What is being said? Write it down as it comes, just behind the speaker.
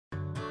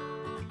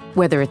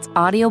Whether it's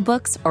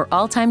audiobooks or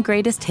all-time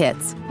greatest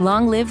hits,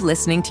 long live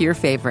listening to your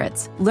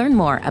favorites. Learn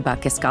more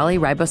about Kisqali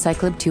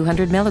Ribociclib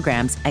 200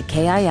 milligrams at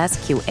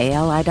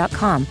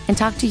KISQALI.com and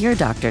talk to your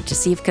doctor to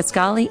see if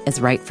Kisqali is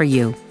right for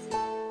you.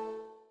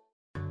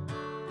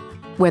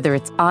 Whether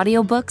it's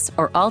audiobooks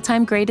or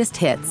all-time greatest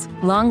hits,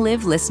 long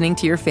live listening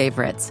to your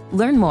favorites.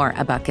 Learn more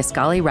about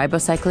Kisqali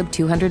Ribociclib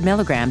 200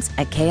 milligrams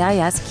at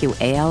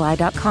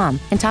KISQALI.com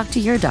and talk to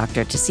your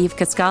doctor to see if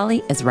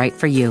Kisqali is right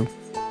for you.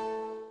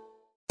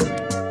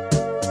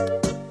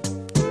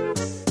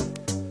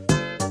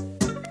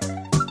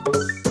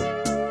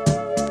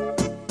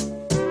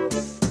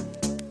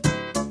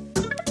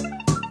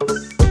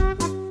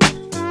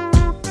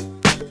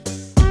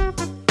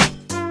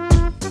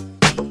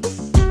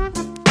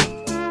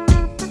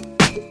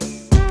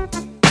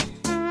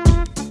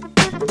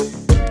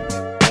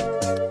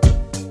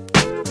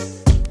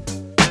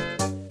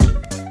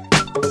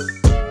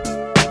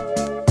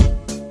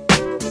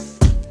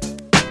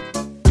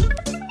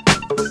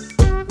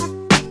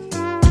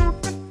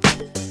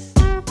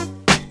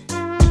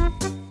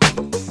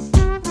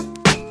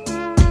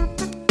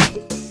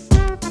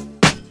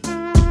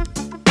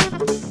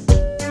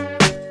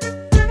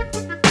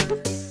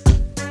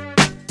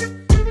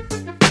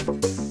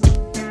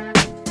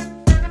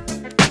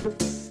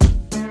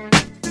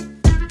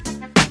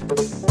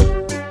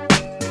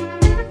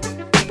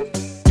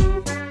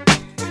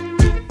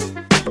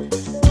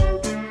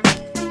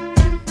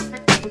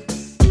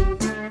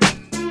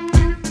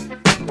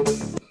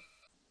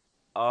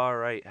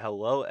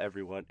 Hello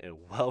everyone and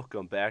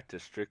welcome back to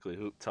Strictly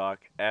Hoop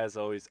Talk. As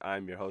always,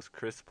 I'm your host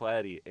Chris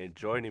Platty, and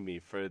joining me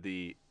for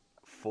the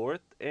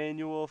fifth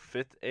annual,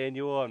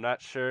 I'm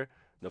not sure,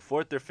 the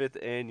fourth or fifth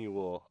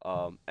annual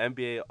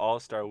NBA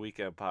All-Star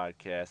Weekend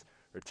podcast.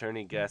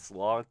 Returning guests,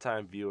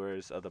 longtime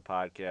viewers of the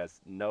podcast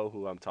know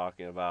who I'm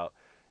talking about,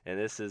 and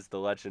this is the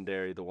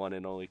legendary, the one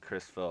and only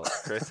Chris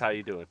Phillips. Chris, how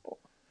you doing?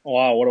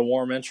 Wow, what a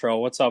warm intro.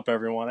 What's up,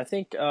 everyone? I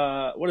think,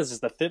 what is this,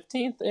 the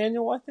 15th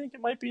annual, I think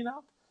it might be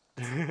now?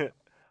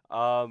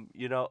 I'm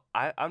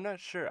not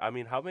sure. I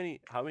mean, how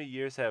many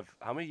years have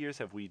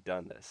we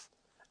done this?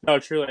 No,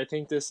 truly, I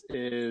think this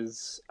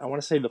is, I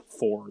want to say the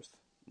fourth.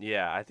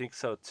 Yeah, I think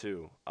so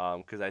too.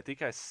 Because I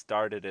think I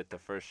started it the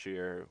first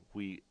year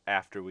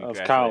after we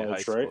graduated college,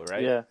 high school,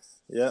 right?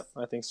 Yeah,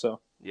 I think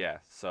so. Yeah,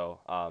 so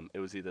it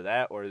was either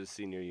that or the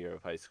senior year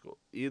of high school.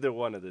 Either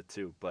one of the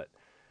two. But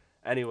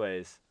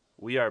anyways,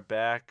 we are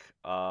back,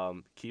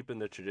 keeping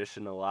the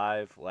tradition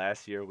alive.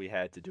 Last year we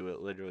had to do it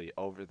literally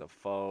over the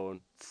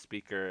phone,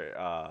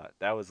 speaker.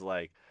 That was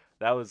like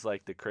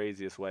the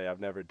craziest way. I've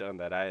never done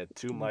that. I had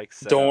two mics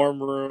set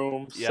Dorm up.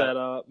 room set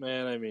up,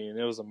 man. I mean,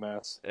 it was a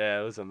mess.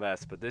 Yeah, it was a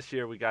mess. But this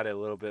year we got it a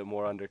little bit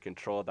more under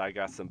control. I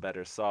got some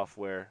better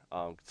software.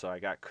 So I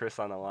got Chris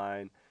on the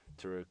line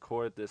to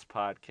record this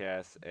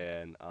podcast,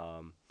 and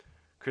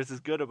Chris is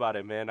good about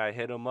it, man. I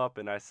hit him up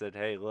and I said,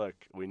 hey, look,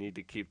 we need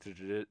to keep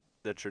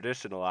the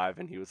tradition alive,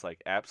 and he was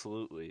like,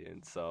 absolutely.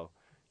 And so,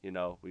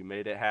 we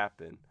made it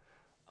happen.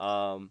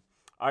 All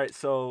right,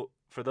 so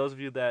for those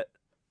of you that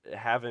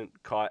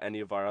haven't caught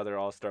any of our other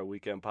All-Star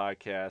Weekend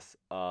podcasts,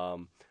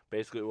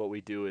 basically what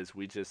we do is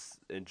we just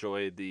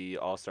enjoy the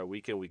All-Star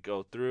Weekend. We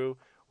go through,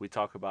 we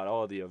talk about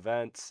all the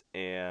events,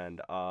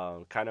 and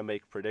kind of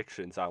make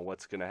predictions on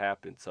what's going to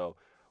happen. So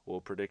we'll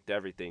predict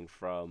everything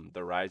from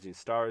the Rising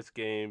Stars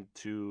game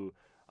to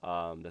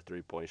the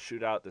three-point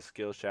shootout, the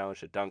skills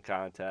challenge, the dunk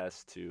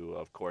contest, to,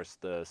 of course,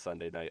 the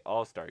Sunday night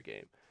All-Star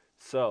game.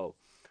 So,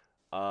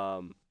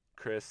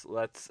 Chris,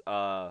 let's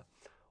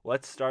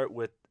start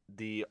with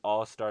the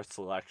All-Star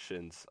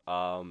selections.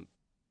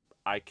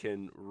 I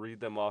can read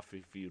them off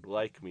if you'd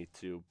like me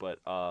to, but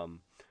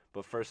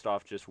first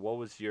off, just what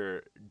was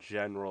your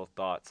general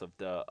thoughts of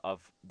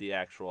the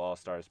actual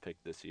All-Stars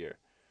pick this year?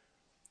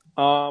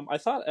 I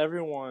thought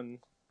everyone.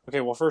 Okay,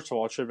 well, first of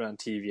all, it should have been on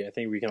TV. I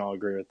think we can all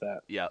agree with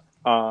that. Yeah.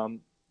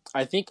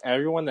 I think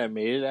everyone that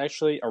made it,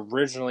 actually,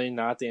 originally,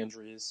 not the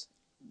injuries,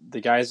 the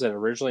guys that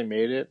originally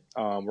made it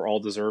were all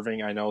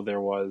deserving. I know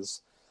there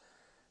was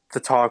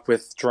the talk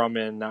with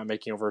Drummond not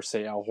making over,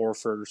 say, Al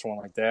Horford or someone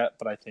like that,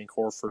 but I think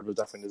Horford was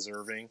definitely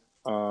deserving.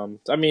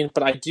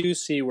 But I do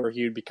see where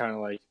he would be kind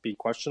of be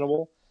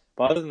questionable.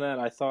 But other than that,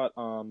 I thought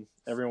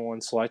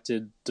everyone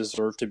selected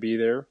deserved to be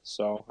there,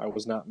 so I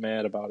was not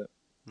mad about it.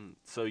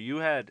 So you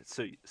had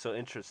so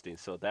interesting.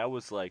 So that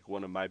was like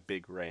one of my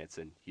big rants,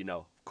 and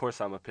of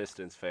course I'm a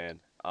Pistons fan.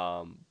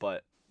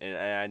 But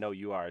I know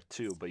you are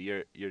too. But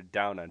you're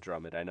down on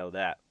Drummond. I know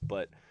that.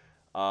 But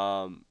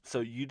so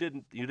you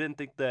didn't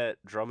think that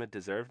Drummond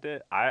deserved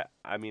it? I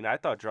mean I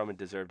thought Drummond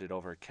deserved it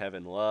over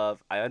Kevin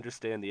Love. I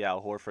understand the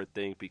Al Horford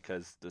thing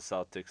because the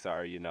Celtics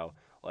are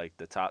like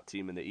the top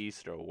team in the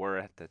East, or were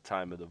at the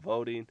time of the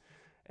voting,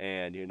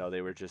 and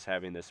they were just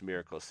having this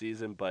miracle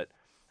season, but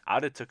I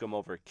would have took him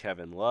over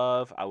Kevin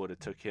Love. I would have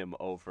took him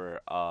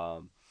over I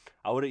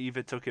would have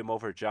even took him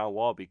over John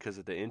Wall because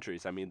of the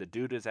injuries. I mean, the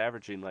dude is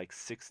averaging like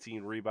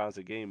 16 rebounds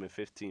a game and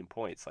 15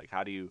 points. Like,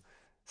 how do you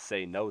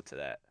say no to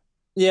that?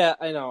 Yeah,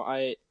 I know.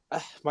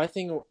 My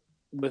thing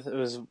with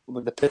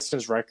the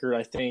Pistons record,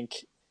 I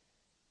think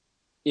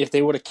if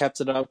they would have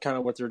kept it up, kind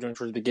of what they were doing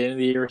towards the beginning of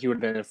the year, he would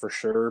have been in for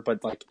sure.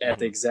 But like at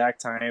the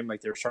exact time,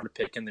 like they were starting to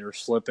pick and they were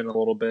slipping a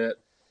little bit,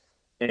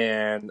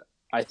 and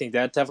I think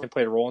that definitely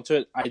played a role into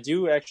it. I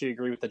do actually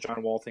agree with the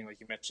John Wall thing, like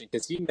you mentioned,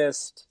 because he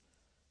missed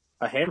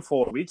a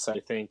handful of weeks. I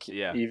think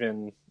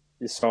even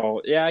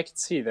so. Yeah, I could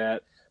see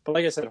that. But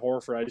like I said,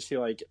 Horford, I just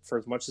feel like for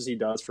as much as he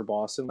does for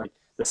Boston, like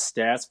the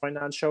stats might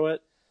not show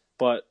it,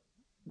 but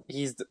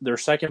he's their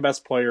second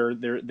best player.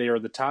 They are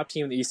the top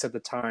team in the East at the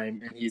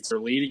time, and he's their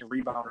leading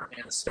rebounder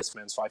and assist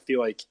man. So I feel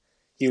like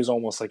he was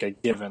almost like a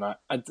given. I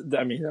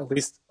mean, at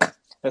least,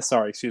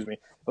 excuse me,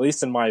 at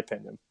least in my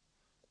opinion.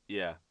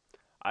 Yeah,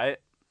 I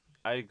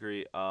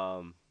agree.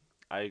 I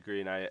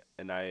agree,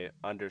 and I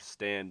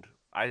understand.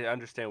 I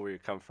understand where you're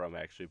coming from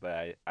actually,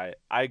 but I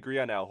agree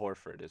on Al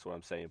Horford is what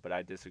I'm saying, but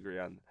I disagree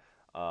on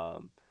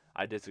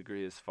I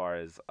disagree as far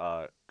as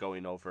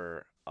going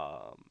over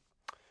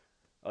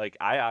like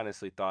I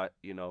honestly thought,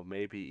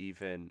 maybe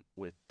even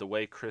with the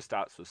way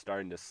Kristaps was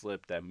starting to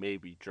slip, that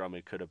maybe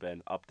Drummond could have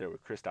been up there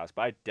with Kristaps.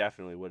 But I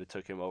definitely would have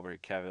took him over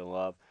Kevin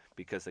Love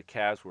because the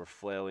Cavs were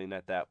flailing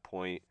at that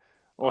point.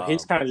 Well,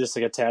 he's kind of just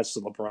like attached to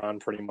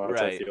LeBron, pretty much.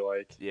 Right. I feel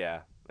like.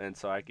 Yeah, and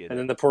so I get it. And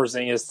then the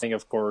Porzingis thing,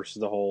 of course,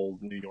 the whole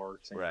New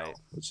York thing. Right.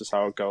 It's just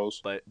how it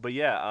goes. But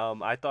yeah,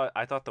 I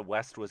thought the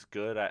West was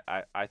good.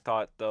 I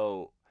thought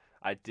though,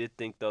 I did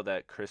think though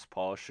that Chris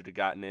Paul should have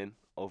gotten in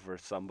over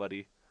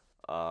somebody.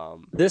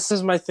 This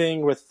is my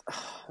thing with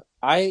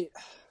I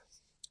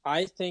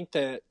think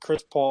that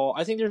Chris Paul.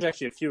 I think there's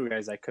actually a few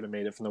guys that could have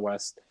made it from the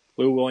West.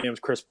 Lou Williams,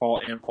 Chris Paul,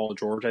 and Paul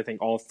George. I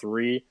think all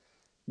three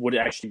would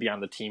actually be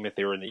on the team if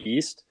they were in the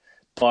East.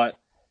 But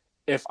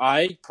if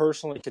I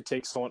personally could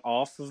take someone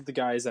off of the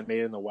guys that made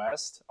it in the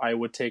West, I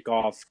would take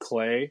off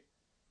Clay.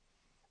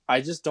 I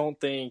just don't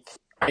think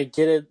I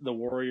get it. The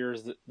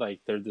Warriors,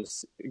 like they're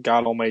this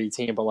god almighty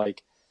team, but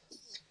like,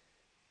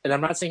 and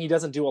I'm not saying he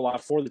doesn't do a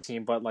lot for the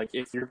team, but like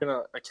if you're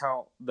gonna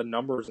account the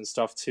numbers and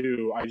stuff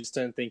too, I just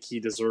didn't think he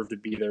deserved to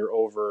be there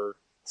over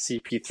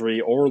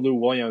CP3 or Lou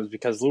Williams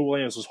because Lou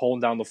Williams was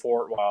holding down the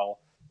fort while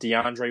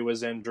DeAndre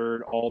was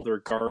injured, all their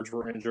guards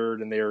were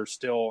injured, and they were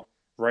still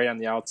right on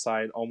the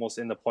outside, almost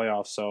in the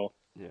playoffs. So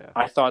yeah.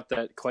 I thought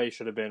that Clay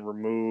should have been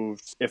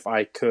removed if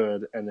I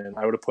could, and then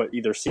I would have put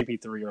either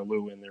CP3 or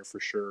Lou in there for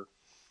sure.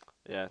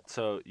 Yeah,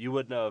 so you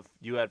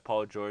had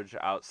Paul George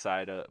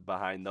outside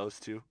behind those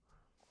two?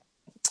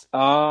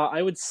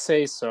 I would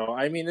say so.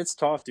 I mean, it's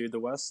tough, dude. The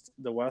West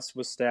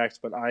was stacked,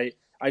 but I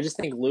just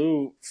think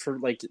Lou, for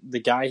like the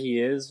guy he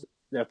is,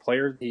 that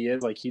player he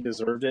is, like he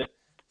deserved it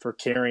for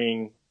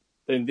carrying.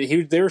 And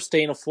they were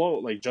staying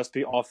afloat, like just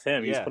be off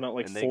him. He's putting out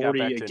like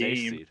 40 a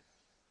game.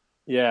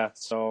 Yeah,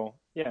 so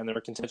yeah, and they're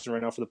in contention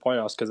right now for the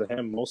playoffs because of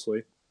him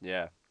mostly.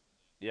 Yeah,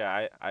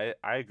 I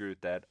agree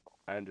with that.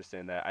 I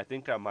understand that. I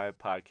think on my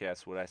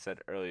podcast, what I said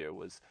earlier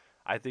was,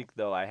 I think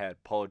though I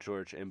had Paul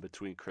George in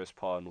between Chris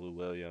Paul and Lou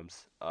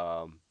Williams.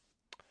 I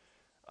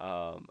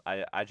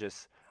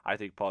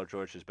think Paul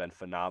George has been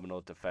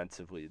phenomenal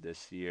defensively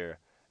this year,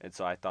 and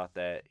so I thought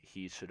that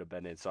he should have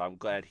been in. So I'm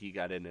glad he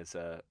got in as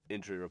a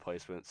injury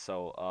replacement.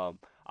 So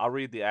I'll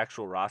read the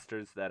actual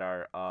rosters that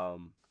are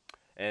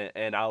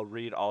and I'll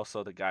read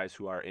also the guys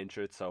who are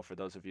injured. So for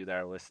those of you that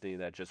are listening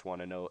that just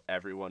want to know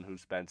everyone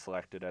who's been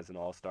selected as an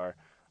All-Star,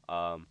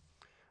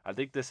 I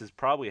think this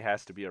probably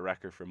has to be a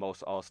record for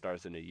most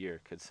All-Stars in a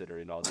year,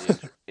 considering all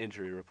the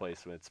injury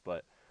replacements.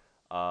 But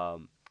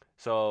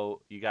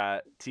so you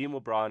got Team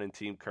LeBron and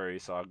Team Curry.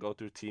 So I'll go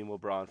through Team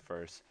LeBron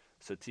first.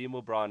 So Team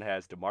LeBron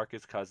has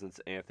DeMarcus Cousins,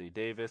 Anthony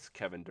Davis,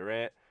 Kevin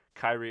Durant,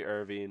 Kyrie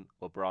Irving,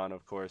 LeBron,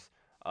 of course,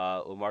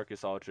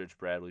 LaMarcus Aldridge,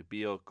 Bradley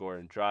Beal,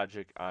 Goran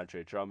Dragic,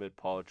 Andre Drummond,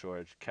 Paul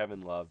George,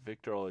 Kevin Love,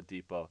 Victor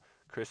Oladipo,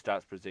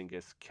 Kristaps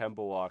Porzingis, Kemba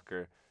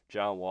Walker,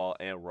 John Wall,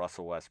 and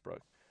Russell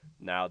Westbrook.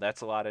 Now,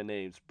 that's a lot of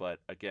names, but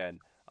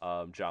again,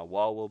 John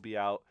Wall will be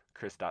out,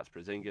 Kristaps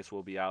Porzingis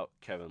will be out,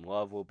 Kevin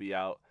Love will be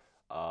out,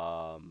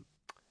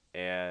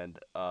 and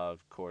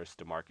of course,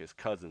 DeMarcus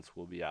Cousins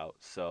will be out.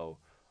 So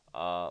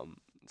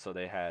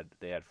they had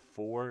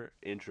 4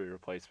 injury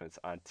replacements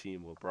on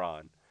Team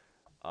LeBron.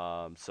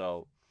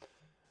 So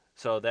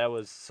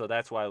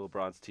that's why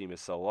LeBron's team is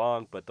so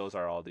long, but those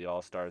are all the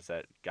All-Stars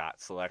that got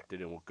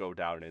selected and will go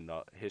down in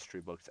the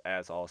history books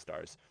as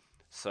All-Stars.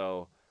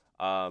 So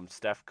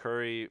Steph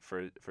Curry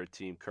for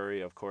Team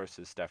Curry, of course,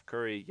 is Steph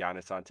Curry,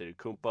 Giannis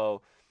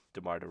Antetokounmpo,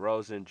 DeMar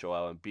DeRozan,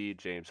 Joel Embiid,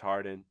 James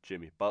Harden,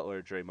 Jimmy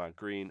Butler, Draymond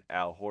Green,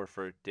 Al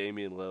Horford,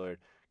 Damian Lillard,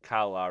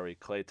 Kyle Lowry,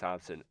 Klay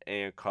Thompson,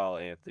 and Karl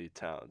Anthony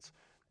Towns.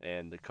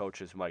 And the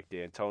coach is Mike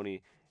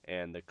D'Antoni,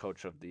 and the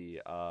coach of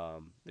Team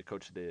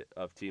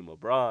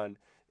LeBron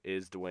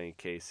is Dwayne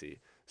Casey.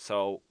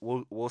 So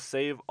we'll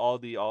save all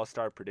the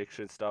All-Star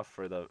prediction stuff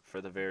for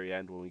the very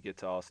end when we get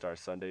to All-Star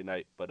Sunday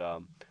night. But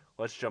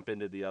let's jump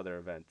into the other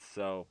events.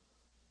 So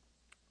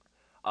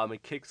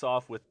it kicks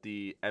off with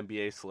the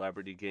NBA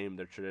Celebrity Game,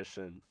 the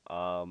tradition.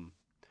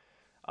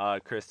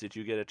 Chris, did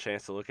you get a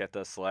chance to look at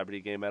the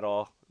Celebrity Game at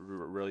all,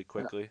 really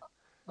quickly?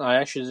 I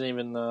actually didn't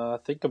even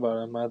think about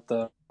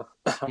it.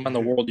 I'm on the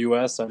World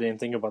US. I didn't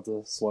think about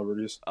the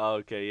celebrities.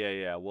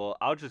 Okay, yeah. Well,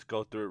 I'll just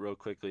go through it real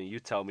quickly, and you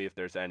tell me if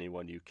there's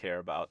anyone you care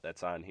about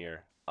that's on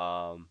here.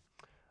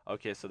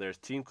 Okay, so there's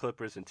Team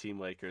Clippers and Team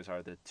Lakers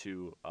are the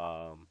two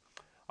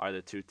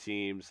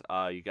teams.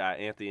 You got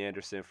Anthony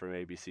Anderson from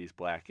ABC's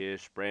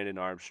Blackish, Brandon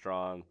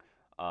Armstrong,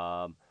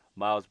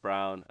 Miles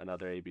Brown,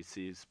 another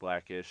ABC's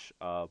Blackish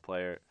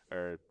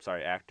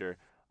actor,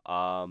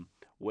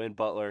 Win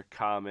Butler,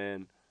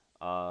 Common,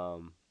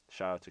 shout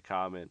out to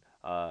Common,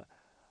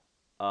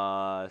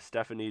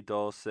 Stephanie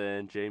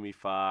Dolson, Jamie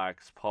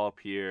Foxx, Paul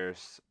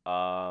Pierce,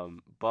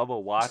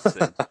 Bubba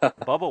Watson.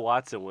 Bubba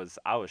Watson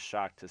I was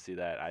shocked to see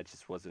that. I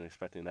just wasn't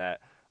expecting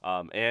that.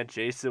 And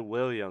Jason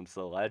Williams,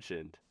 the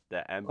legend,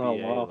 the Oh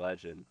NBA wow!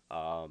 legend.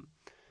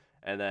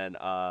 And then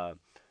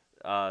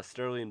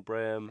Sterling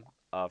Brim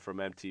from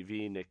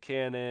MTV, Nick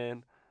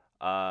Cannon,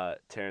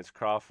 Terrence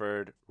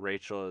Crawford,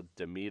 Rachel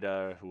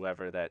Demita,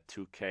 whoever that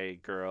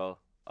 2K girl.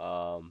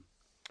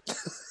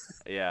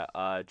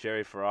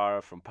 Jerry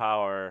Ferrara from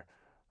Power,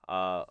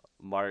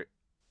 Mark,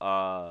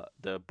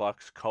 the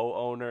Bucks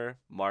co-owner,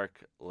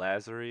 Mark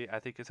Lazary, I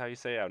think is how you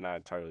say it. I'm not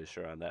entirely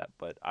sure on that,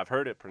 but I've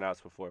heard it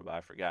pronounced before, but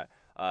I forgot.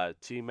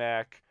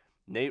 T-Mac,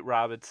 Nate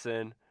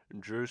Robinson,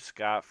 Drew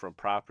Scott from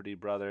Property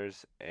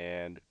Brothers,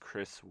 and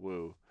Chris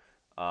Wu.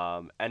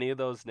 Any of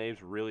those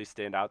names really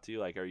stand out to you?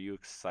 Like, are you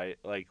excited?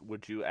 Like,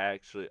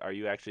 are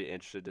you actually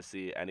interested to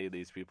see any of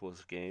these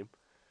people's game?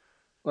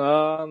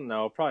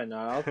 No, probably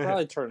not. I'll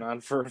probably turn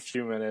on for a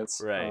few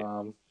minutes. Right.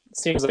 It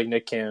seems like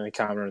Nick Cannon and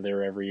Common are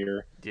there every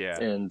year. Yeah.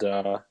 And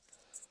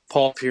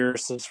Paul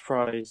Pierce is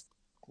probably,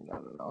 I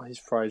don't know, he's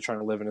probably trying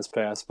to live in his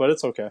past, but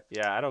it's okay.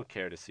 Yeah, I don't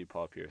care to see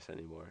Paul Pierce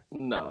anymore.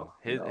 No.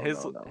 His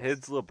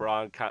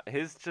LeBron,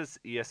 his just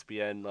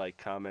ESPN like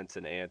comments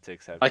and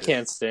antics have. I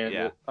can't stand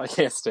it. I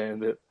can't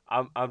stand it.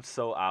 I'm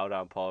so out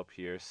on Paul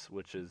Pierce,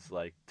 which is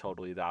like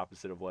totally the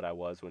opposite of what I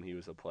was when he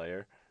was a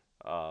player.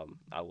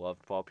 I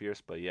loved Paul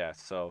Pierce, but yeah,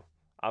 so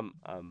I'm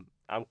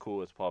cool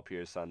with Paul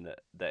Pierce on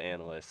the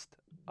analyst.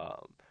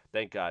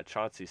 Thank God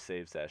Chauncey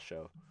saves that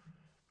show,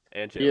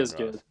 and Jalen He is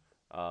Rose. good.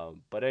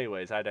 But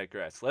anyways, I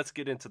digress. Let's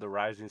get into the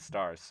Rising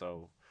Stars.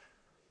 So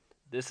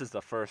this is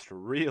the first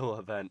real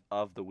event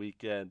of the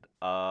weekend.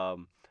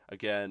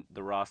 Again,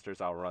 the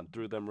rosters, I'll run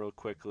through them real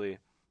quickly.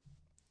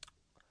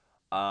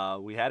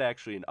 We had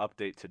actually an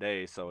update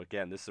today, so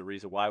again, this is the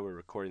reason why we're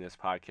recording this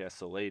podcast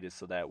so late, is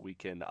so that we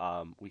can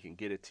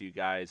get it to you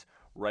guys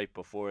right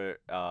before,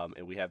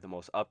 and we have the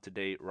most up to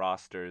date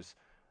rosters,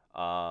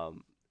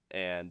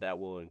 and that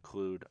will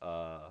include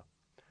all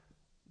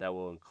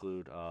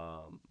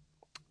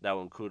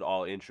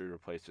injury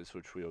replacements,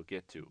 which we will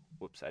get to.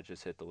 Whoops, I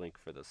just hit the link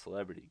for the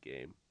celebrity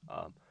game.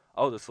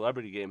 The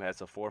celebrity game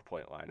has a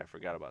 4-point line. I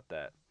forgot about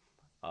that.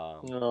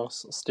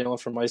 Stealing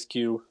from Ice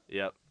Cube.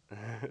 Yep.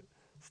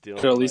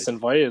 Could at least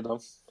invited them.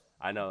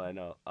 I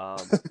know.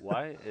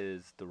 Why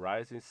is the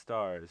Rising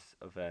Stars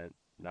event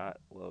not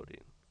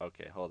loading?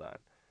 Okay, hold on.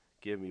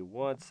 Give me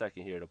 1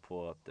 second here to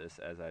pull up this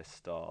as I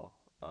stall.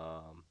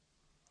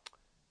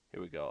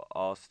 Here we go.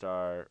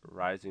 All-Star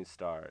Rising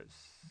Stars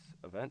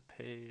event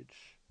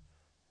page.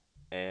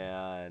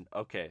 And,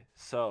 okay,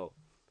 so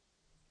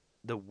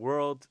the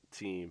World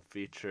team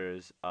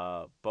features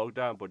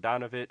Bogdan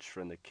Bogdanovic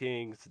from the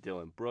Kings,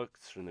 Dylan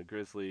Brooks from the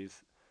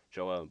Grizzlies,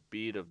 Joel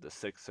Embiid of the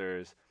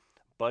Sixers,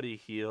 Buddy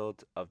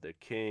Hield of the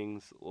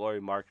Kings, Lauri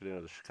Markkanen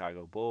of the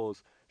Chicago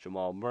Bulls,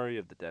 Jamal Murray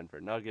of the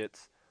Denver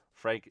Nuggets,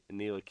 Frank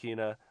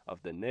Ntilikina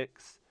of the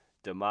Knicks,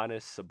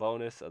 Domantas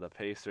Sabonis of the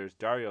Pacers,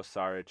 Dario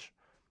Saric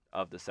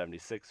of the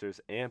 76ers,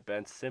 and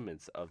Ben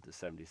Simmons of the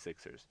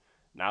 76ers.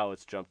 Now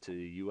let's jump to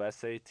the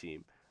USA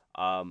team.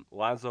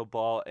 Lonzo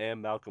Ball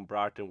and Malcolm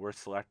Brogdon were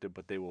selected,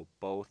 but they will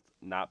both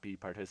not be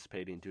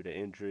participating due to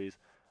injuries.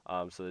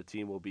 So the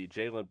team will be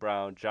Jaylen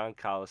Brown, John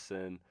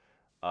Collins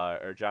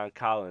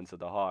of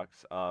the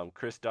Hawks,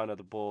 Chris Dunn of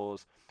the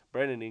Bulls,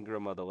 Brandon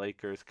Ingram of the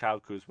Lakers, Kyle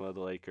Kuzma of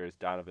the Lakers,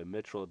 Donovan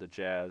Mitchell of the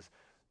Jazz,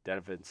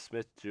 Dennis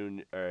Smith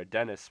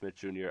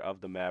Jr. of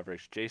the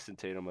Mavericks, Jason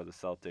Tatum of the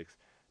Celtics,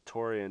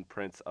 Taurean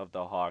Prince of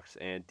the Hawks,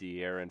 and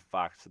De'Aaron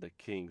Fox of the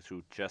Kings,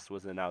 who just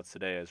was announced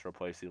today as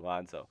replacing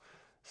Lonzo.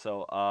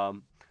 So,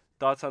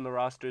 thoughts on the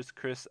rosters,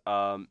 Chris?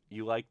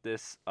 You like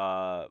this?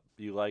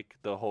 You like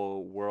the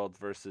whole world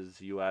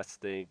versus U.S.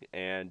 thing?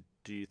 And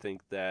do you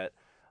think that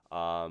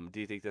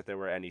there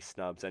were any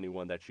snubs?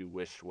 Anyone that you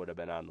wish would have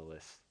been on the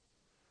list?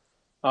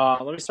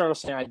 Let me start off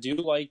saying I do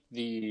like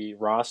the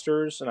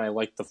rosters, and I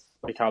like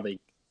how they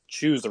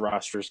choose the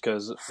rosters,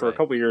 because for a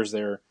couple of years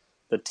there,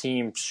 the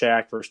team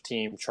Shaq versus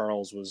team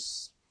Charles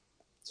was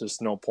just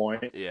no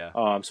point. Yeah.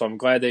 So I'm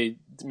glad they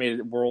made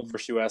it world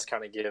versus US,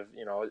 kind of give,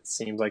 it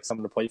seems like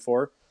something to play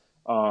for.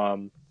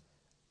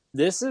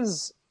 This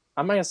is,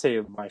 I'm not going to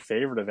say my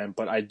favorite event,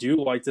 but I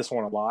do like this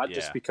one a lot,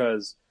 just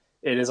because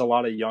it is a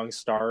lot of young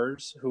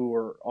stars who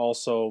are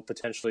also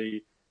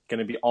potentially going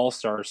to be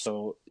all-stars.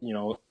 So,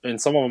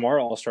 and some of them are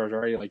all-stars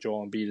already, like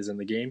Joel Embiid is in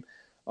the game.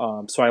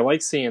 So I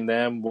like seeing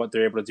them, what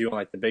they're able to do on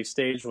like the big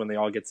stage when they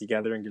all get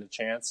together and get a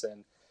chance.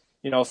 And,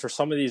 for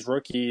some of these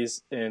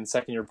rookies and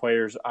second-year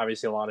players,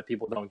 obviously a lot of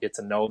people don't get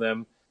to know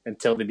them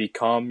until they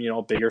become,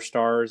 bigger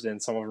stars,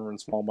 and some of them are in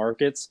small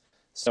markets.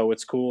 So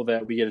it's cool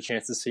that we get a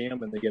chance to see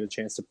them and they get a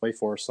chance to play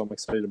for us. So I'm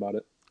excited about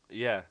it.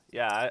 Yeah,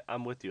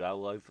 I'm with you. I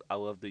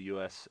love the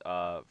U.S.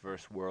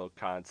 Versus world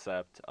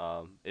concept.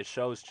 It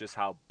shows just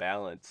how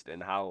balanced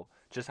and how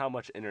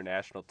much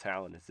international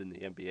talent is in the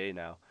NBA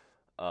now.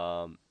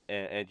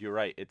 And you're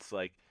right. It's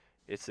like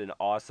it's an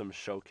awesome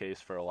showcase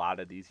for a lot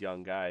of these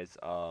young guys.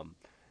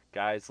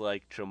 Guys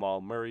like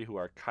Jamal Murray who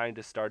are kind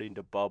of starting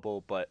to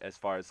bubble, but as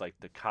far as like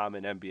the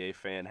common NBA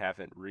fan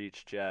haven't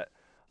reached yet.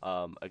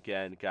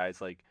 Again,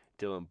 guys like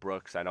Dylan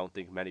Brooks. I don't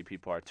think many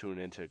people are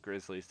tuning into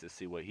Grizzlies to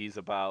see what he's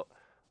about.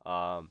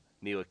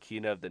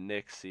 Ntilikina of the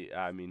Knicks. He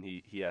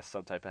has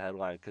some type of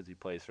headline because he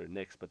plays for the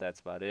Knicks, but that's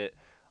about it.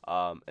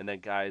 And then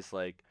guys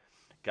like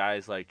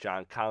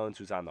John Collins,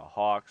 who's on the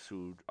Hawks,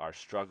 who are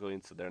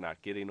struggling, so they're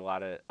not getting a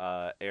lot of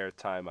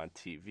airtime on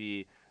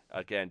TV.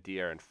 Again,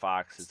 De'Aaron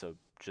Fox is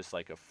just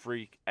like a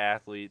freak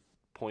athlete,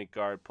 point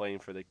guard playing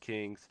for the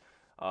Kings.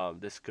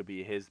 This could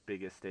be his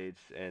biggest stage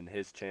and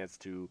his chance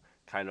to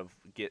kind of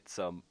get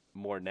some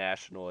more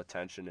national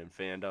attention and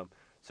fandom.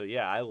 So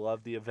yeah, I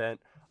love the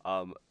event.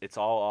 It's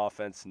all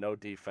offense, no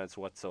defense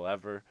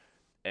whatsoever,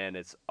 and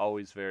it's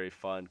always very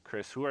fun.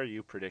 Chris, who are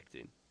you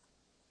predicting?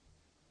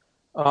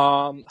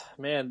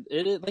 Man,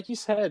 like you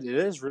said, it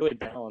is really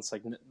balanced.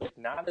 Like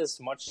not as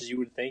much as you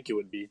would think it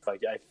would be.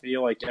 Like I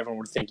feel like everyone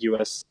would think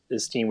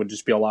this team would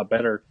just be a lot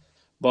better,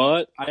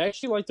 but I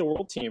actually like the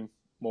world team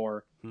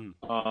more.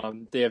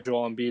 They have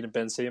Joel Embiid and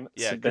Ben Simmons.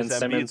 Yeah, because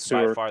Embiid's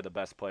by far the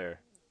best player.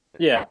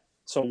 Yeah.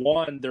 So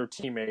one, they're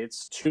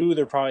teammates. Two,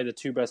 they're probably the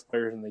two best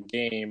players in the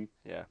game.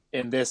 Yeah.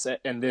 In this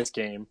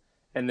game,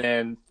 and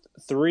then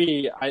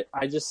three,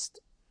 I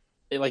just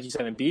like you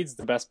said, Embiid's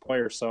the best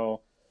player.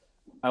 So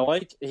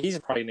he's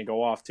probably gonna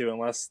go off too,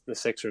 unless the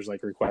Sixers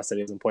request that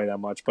he doesn't play that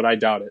much. But I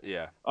doubt it.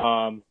 Yeah.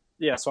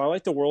 Yeah. So I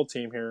like the world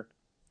team here.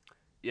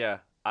 Yeah.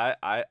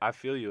 I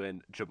feel you.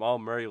 And Jamal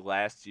Murray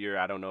last year,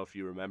 I don't know if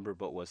you remember,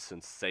 but was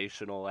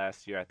sensational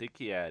last year. I think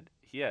he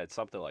had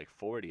something like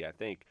 40. I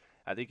think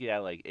he had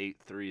like 8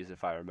 threes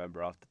if I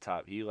remember off the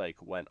top. He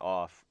went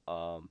off.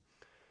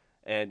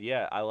 And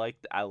yeah, I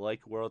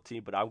like world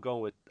team, but I'm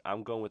going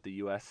with the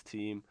US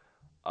team.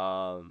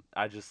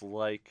 I just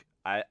like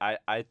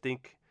I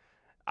think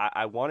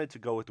I wanted to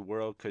go with the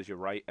world because you're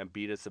right,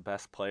 Embiid is the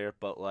best player,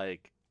 but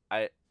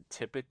I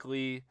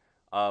typically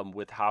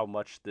with how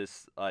much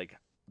this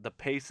the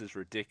pace is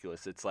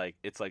ridiculous. It's like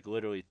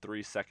literally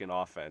 3-second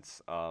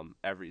offense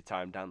every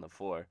time down the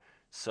floor.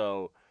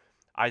 So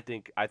I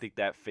think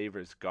that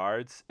favors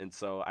guards, and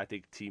so I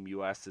think Team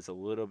US is a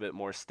little bit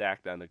more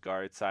stacked on the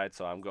guard side.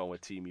 So I'm going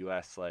with Team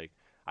US.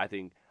 I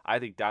think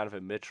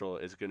Donovan Mitchell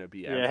is going to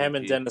be MVP. Yeah, him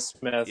and Dennis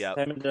Smith. Yep.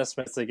 Him and Dennis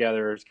Smith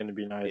together is going to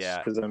be nice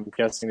because I'm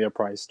guessing they'll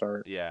probably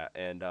start. Yeah,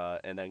 and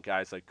then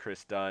guys like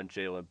Chris Dunn,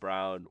 Jaylen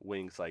Brown,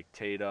 wings like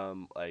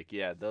Tatum,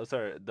 those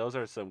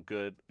are some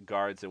good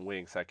guards and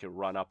wings that can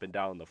run up and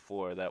down the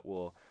floor. That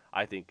will,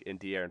 I think, and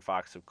De'Aaron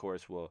Fox, of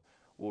course, will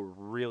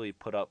really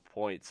put up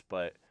points.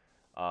 But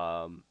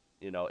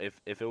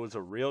if it was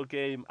a real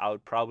game, I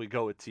would probably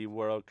go with Team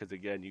World because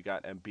again, you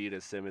got Embiid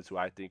and Simmons, who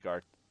I think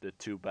are the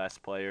two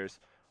best players.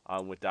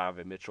 With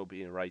Donovan Mitchell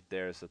being right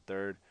there as the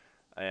third,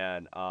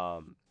 and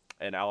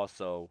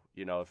also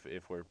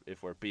if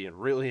we're being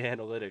really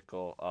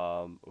analytical,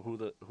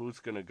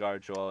 who's gonna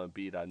guard Joel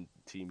Embiid on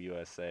Team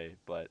USA?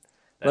 But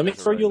let me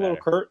throw you a little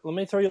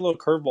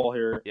curveball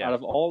here. Yeah. Out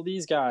of all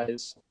these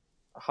guys,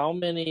 how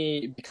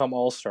many become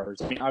all-stars?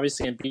 I mean,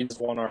 obviously Embiid's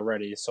won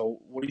already.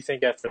 So what do you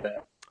think after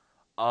that?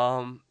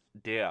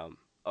 Damn.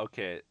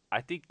 Okay,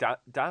 I think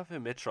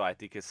Donovan Mitchell, I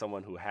think, is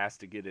someone who has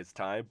to get his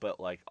time. But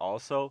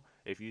also,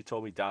 if you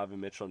told me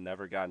Donovan Mitchell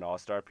never got an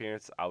All-Star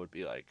appearance, I would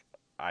be like,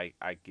 I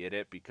get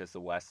it because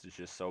the West is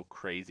just so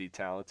crazy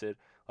talented.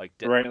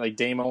 Right,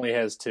 Dame only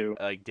has 2.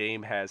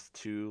 Dame has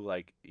 2.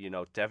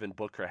 Devin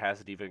Booker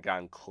hasn't even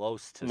gotten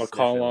close to.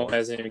 McCollum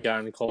hasn't even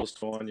gotten close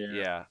to one yet.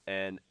 Yeah,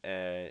 and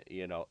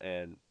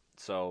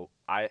so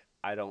I'm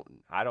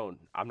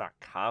not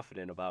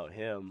confident about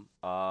him.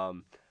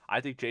 I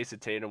think Jason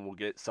Tatum will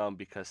get some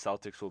because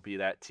Celtics will be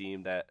that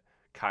team that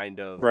kind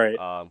of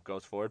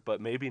goes forward,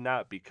 but maybe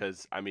not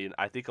because, I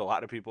think a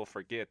lot of people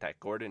forget that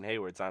Gordon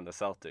Hayward's on the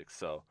Celtics,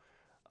 so,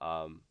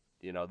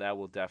 that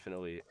will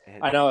definitely...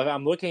 I know, if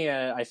I'm looking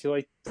at it, I feel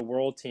like the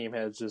world team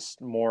has just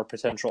more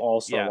potential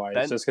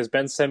all-star-wise, just because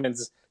Ben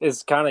Simmons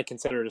is kind of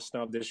considered a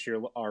snub this year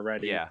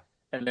already. Yeah.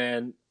 And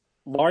then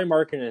Lauri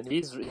Markkanen,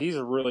 he's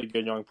a really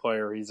good young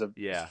player. He's a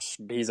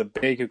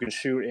big who can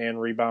shoot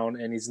and rebound,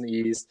 and he's in the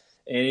East.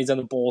 And he's on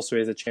the Bulls, so he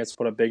has a chance to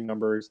put up big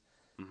numbers,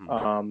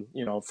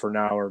 for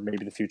now or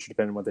maybe the future,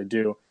 depending on what they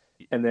do.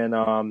 And then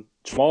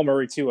Jamal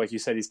Murray, too, like you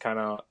said, he's kind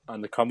of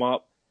on the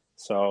come-up.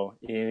 So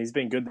he's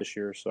been good this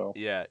year. So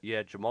yeah,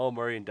 Jamal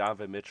Murray and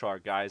Donovan Mitchell are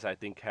guys I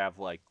think have,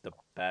 the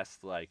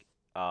best,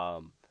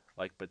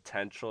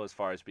 potential as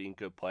far as being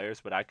good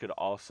players. But I could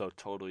also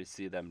totally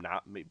see them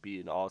not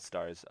being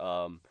all-stars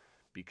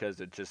because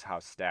of just how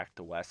stacked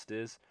the West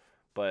is.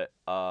 But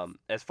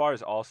as far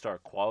as all-star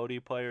quality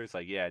players,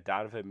 like yeah,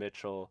 Donovan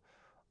Mitchell,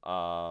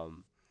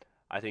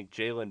 I think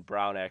Jaylen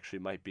Brown actually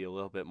might be a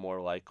little bit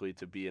more likely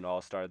to be an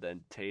all-star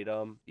than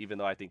Tatum, even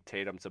though I think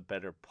Tatum's a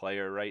better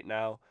player right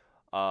now.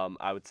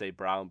 I would say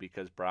Brown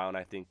because Brown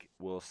I think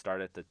will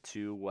start at the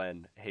 2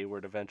 when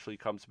Hayward eventually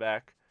comes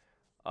back.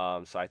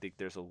 So I think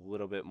there's a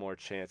little bit more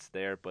chance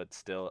there, but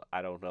still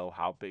I don't know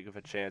how big of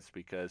a chance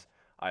because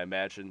I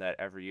imagine that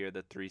every year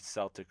the 3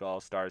 Celtic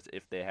All-Stars,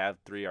 if they have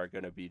 3, are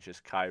going to be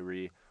just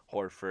Kyrie,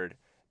 Horford,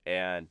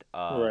 and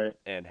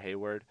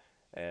Hayward.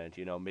 And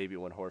maybe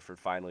when Horford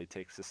finally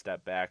takes a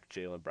step back,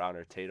 Jaylen Brown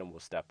or Tatum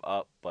will step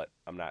up, but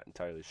I'm not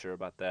entirely sure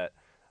about that.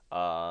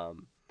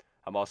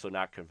 I'm also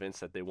not convinced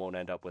that they won't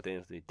end up with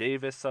Anthony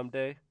Davis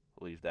someday.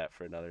 We'll leave that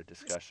for another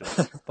discussion.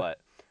 But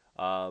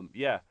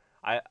yeah,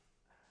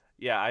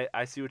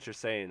 I see what you're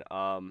saying.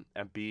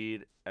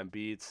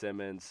 Embiid,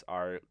 Simmons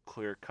are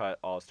clear-cut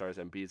all-stars.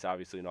 Embiid's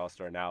obviously an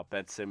all-star now.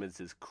 Ben Simmons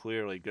is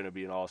clearly going to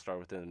be an all-star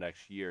within the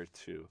next year or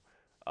two.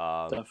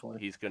 Definitely.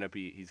 He's gonna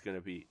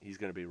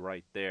be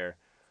right there.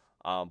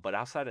 But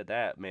outside of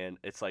that, man,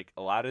 it's like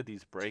a lot of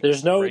these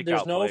breakout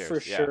players. For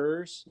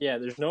sure's. Yeah,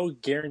 there's no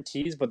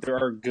guarantees, but there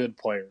are good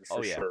players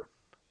for sure.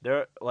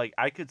 They're like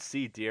I could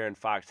see De'Aaron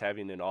Fox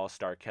having an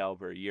all-star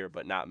caliber year,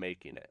 but not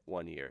making it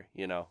one year.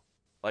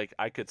 Like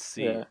I could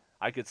see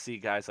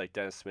guys like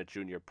Dennis Smith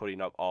Jr. putting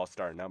up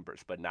all-star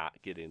numbers, but not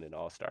getting an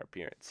all-star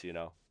appearance.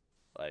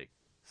 Like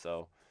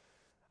so.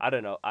 I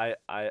don't know. I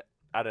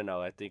don't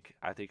know. I think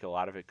a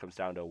lot of it comes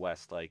down to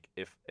West. Like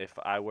if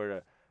I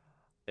were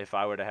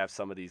to have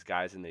some of these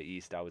guys in the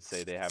East, I would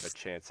say they have a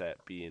chance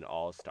at being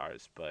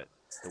all-stars, but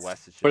the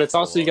West is just But it's so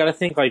also low. you got to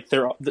think like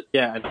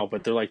I know,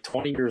 but they're like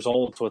 20 years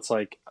old, so it's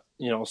like,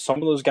 some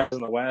of those guys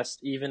in the West,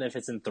 even if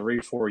it's in 3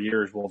 or 4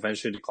 years, will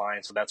eventually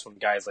decline. So that's when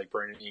guys like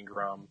Brandon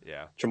Ingram,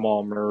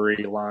 Jamal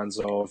Murray,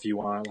 Lonzo, if you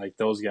want, like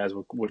those guys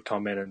would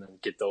come in and then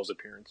get those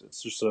appearances.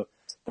 It's just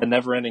a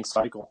never-ending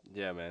cycle.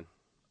 Yeah, man.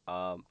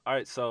 All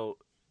right, so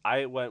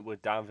I went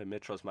with Donovan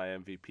Mitchell as my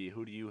MVP.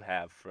 Who do you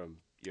have for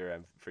your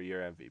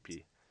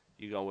MVP?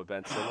 You going with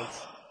Ben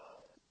Simmons?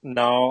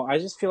 No, I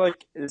just feel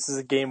like this is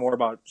a game more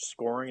about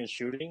scoring and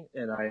shooting,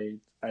 and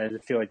I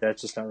feel like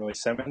that's just not really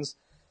Simmons.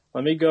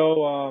 Let me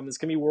go. It's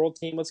gonna be World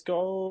Team. Let's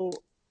go.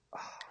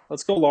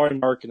 Lauri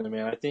Markkanen,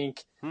 man. I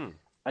think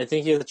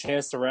he has a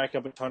chance to rack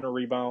up a ton of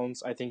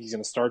rebounds. I think he's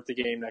gonna start the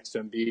game next to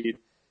Embiid,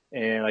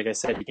 and like I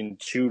said, he can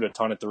shoot a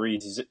ton of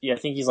threes. I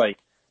think it's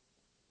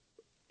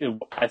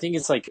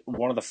like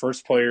one of the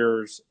first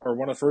players or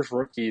one of the first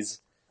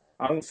rookies.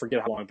 I don't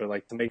forget how long, but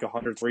like to make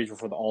 100 threes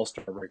before the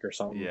All-Star break or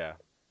something. Yeah.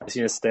 I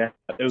seen a stat.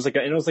 It was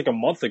like a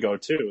month ago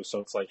too, so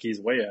it's like he's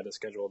way ahead of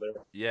schedule there.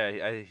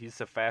 Yeah, he's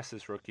the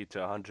fastest rookie to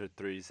 100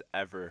 threes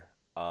ever.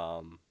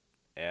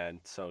 And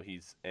so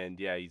he's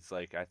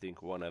like I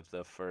think one of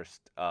the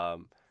first.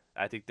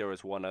 I think there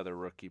was one other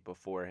rookie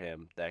before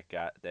him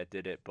that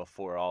did it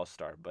before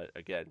All-Star, but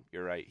again,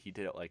 you're right. He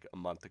did it like a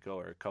month ago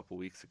or a couple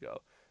weeks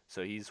ago,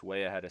 so he's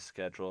way ahead of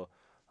schedule.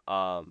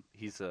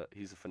 He's a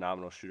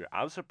phenomenal shooter.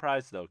 I'm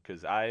surprised though,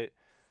 because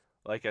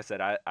like I said,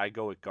 I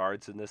go with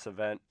guards in this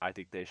event. I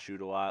think they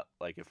shoot a lot.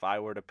 Like if I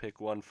were to pick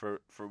one for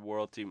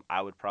World Team,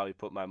 I would probably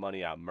put my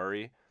money on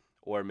Murray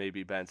or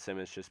maybe Ben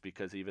Simmons, just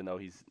because even though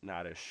he's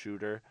not a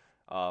shooter,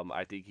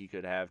 I think he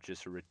could have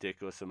just a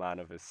ridiculous amount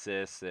of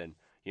assists and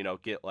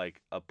get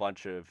like a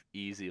bunch of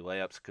easy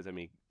layups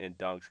and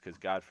dunks, because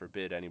God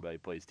forbid anybody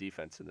plays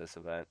defense in this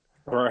event.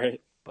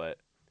 Right. But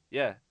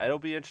yeah, it'll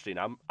be interesting.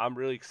 I'm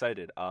really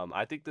excited.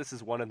 I think this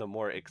is one of the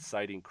more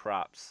exciting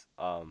crops.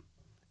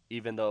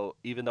 Even though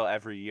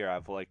every year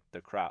I've liked the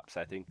crops,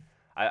 I think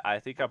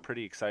I'm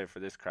pretty excited for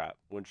this crop.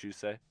 Wouldn't you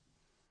say?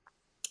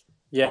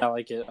 Yeah, I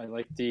like it. I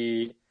like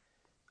the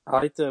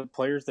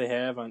players they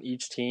have on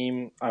each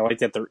team. I like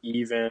that they're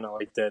even. I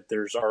like that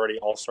there's already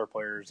all-star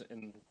players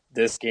in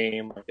this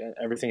game. Like,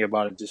 everything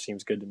about it just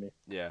seems good to me.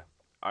 Yeah.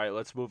 All right,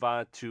 let's move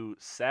on to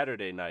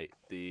Saturday night,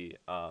 the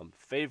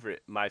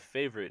my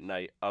favorite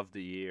night of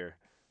the year,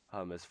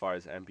 as far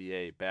as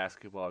NBA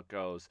basketball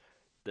goes.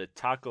 The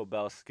Taco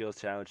Bell Skills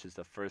Challenge is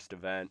the first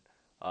event.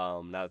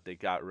 Now that they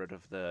got rid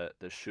of the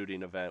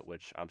shooting event,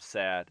 which I'm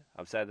sad.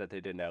 I'm sad that they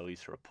didn't at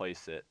least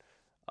replace it.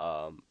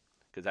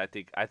 Because I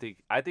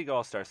think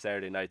All-Star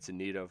Saturday night's in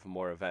need of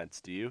more events.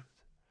 Do you?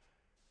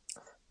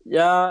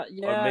 Yeah.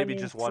 Or maybe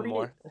just one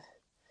more.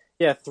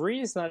 Yeah,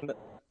 3 is not.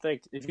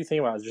 Like if you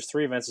think about it, just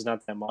 3 events is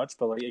not that much,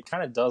 but like it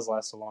kind of does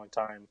last a long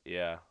time.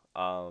 Yeah.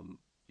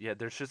 Yeah,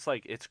 there's just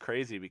like it's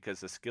crazy because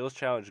the skills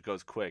challenge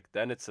goes quick.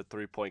 Then it's a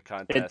 3-point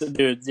contest.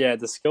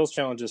 The skills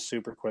challenge is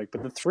super quick,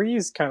 but the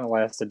 3s kind of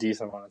last a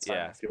decent amount of time.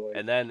 Yeah, I feel like.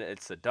 And then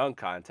it's the dunk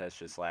contest,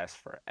 just lasts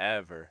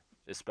forever,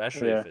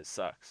 especially if it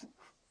sucks.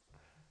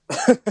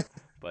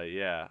 But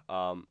yeah,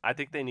 I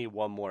think they need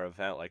one more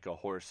event, like a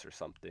horse or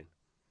something.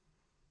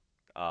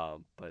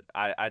 But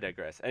I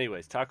digress.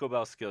 Anyways, Taco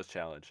Bell Skills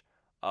Challenge.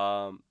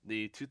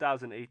 The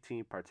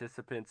 2018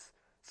 participants: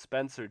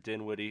 Spencer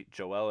Dinwiddie,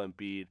 Joel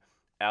Embiid,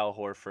 Al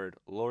Horford,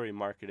 Lauri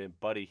Markkanen,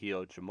 Buddy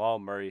Hield, Jamal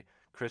Murray,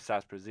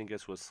 Kristaps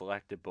Porzingis was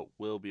selected but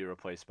will be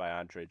replaced by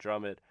Andre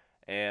Drummond,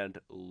 and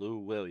Lou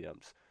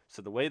Williams.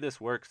 So the way this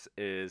works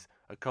is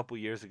a couple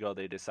years ago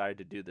they decided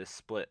to do this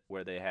split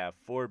where they have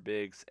 4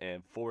 bigs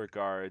and 4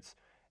 guards,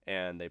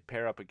 and they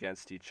pair up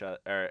against each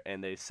other,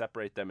 and they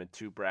separate them in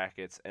 2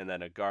 brackets, and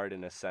then a guard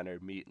and a center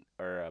meet,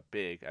 or a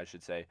big, I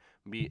should say,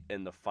 meet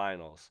in the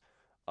finals.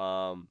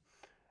 Um,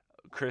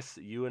 Chris,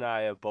 you and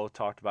I have both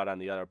talked about on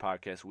the other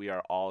podcast. We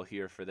are all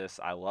here for this.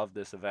 I love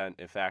this event.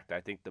 In fact,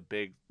 I think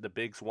the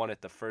bigs won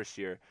it the first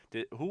year.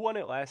 Who won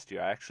it last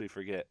year? I actually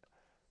forget.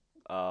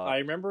 I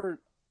remember.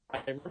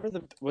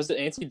 Was it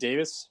Anthony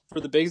Davis for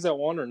the bigs that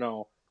won or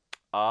no?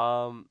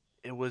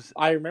 It was.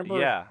 I remember.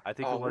 Yeah, I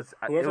think it was.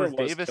 Whoever it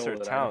was Davis or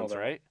Towns,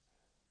 right?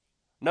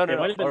 No,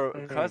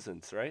 or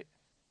Cousins, right?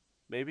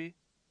 Maybe.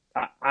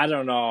 I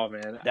don't know,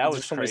 man. That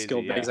was so many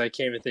skilled bigs. I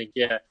can't even think.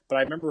 Yeah, but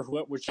I remember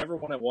whichever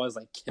one it was,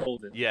 like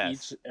killed it.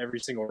 Yes. Every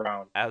single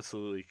round.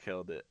 Absolutely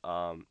killed it.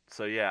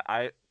 So yeah,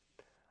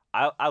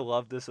 I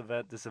love this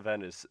event. This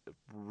event has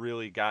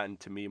really gotten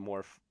to me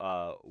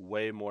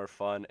way more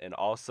fun, and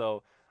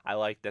also I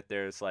like that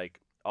there's like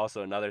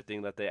also another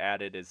thing that they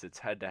added is it's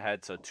head to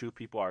head, so 2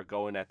 people are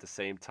going at the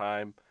same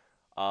time.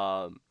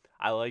 I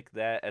like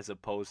that as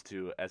opposed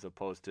to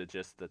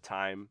just the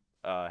time,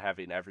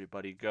 having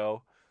everybody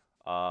go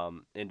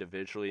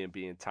individually and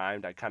being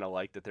timed. I kind of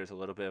like that there's a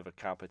little bit of a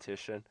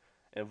competition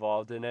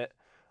involved in it.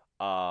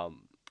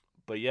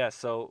 But yeah,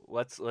 so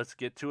let's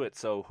get to it.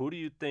 So who do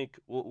you think?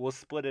 We'll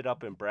split it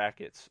up in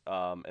brackets,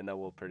 and then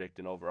we'll predict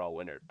an overall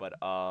winner. But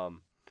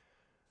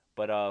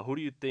who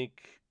do you think?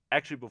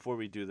 Actually, before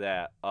we do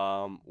that,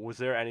 was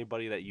there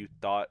anybody that you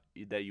thought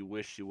that you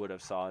wish you would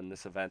have saw in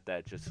this event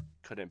that just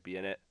couldn't be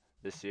in it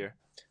this year,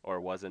 or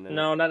wasn't in it?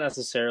 No, not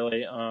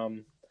necessarily.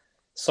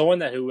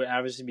 Someone who would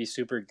obviously be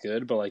super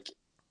good, but like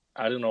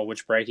I don't know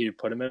which bracket you'd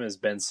put him in is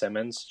Ben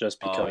Simmons, just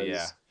because. Oh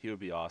yeah, he would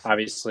be awesome.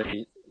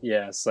 Obviously,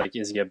 yes. Like,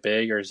 is he a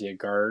big or is he a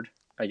guard?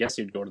 I guess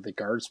he'd go to the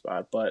guard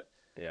spot, but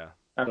yeah,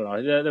 I don't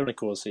know. That would be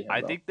cool to see him.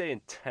 I think they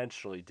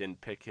intentionally didn't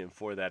pick him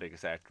for that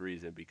exact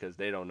reason because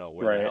they don't know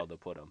where the hell to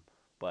put him.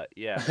 But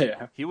yeah,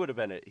 yeah. he would have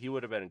been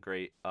a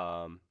great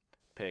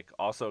pick.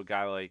 Also, a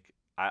guy like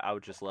I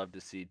would just love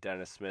to see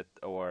Dennis Smith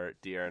or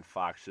De'Aaron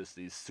Fox, just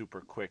these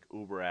super quick,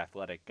 uber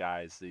athletic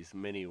guys, these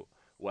mini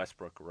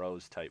Westbrook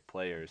Rose type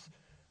players.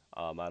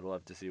 I'd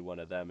love to see one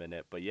of them in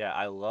it. But yeah,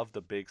 I love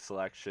the big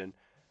selection.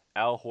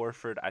 Al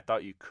Horford, I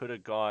thought you could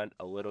have gone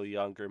a little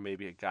younger,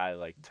 maybe a guy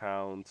like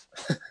Towns.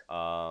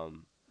 Al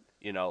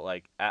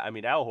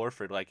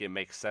Horford, like, it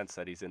makes sense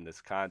that he's in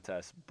this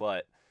contest,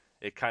 but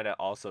it kind of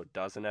also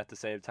doesn't at the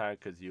same time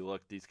because you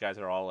look, these guys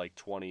are all like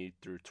 20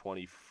 through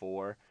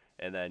 24,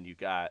 and then you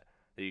got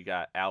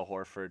Al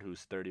Horford,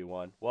 who's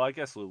 31. Well, I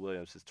guess Lou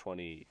Williams is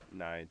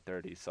 29,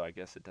 30, so I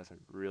guess it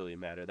doesn't really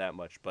matter that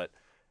much. But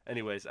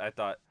anyways, I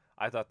thought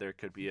there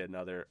could be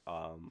another.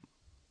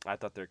 I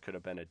thought there could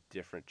have been a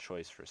different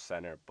choice for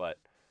center, but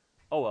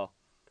oh well.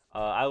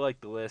 I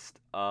like the list.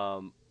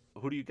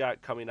 Who do you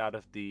got coming out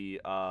of the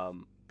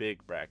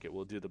big bracket?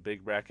 We'll do the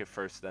big bracket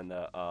first, then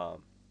the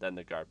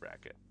guard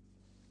bracket.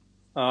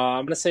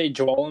 I'm gonna say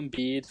Joel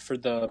Embiid for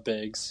the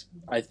bigs.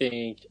 I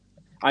think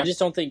right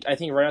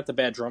off the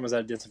bat Drummond's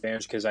at a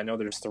disadvantage because I know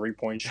there's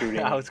 3-point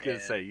shooting. I was gonna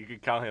say you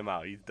could count him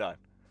out. He's done.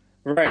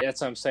 Right, that's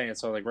what I'm saying.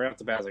 So like right off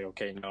the bat, I was like,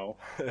 okay, no.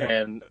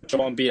 And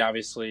Joel Embiid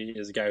obviously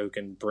is a guy who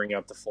can bring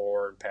up the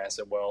floor and pass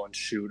it well and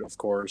shoot, of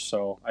course.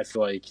 So I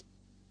feel like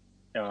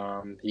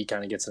he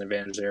kind of gets an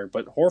advantage there.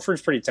 But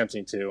Horford's pretty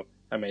tempting too,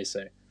 I may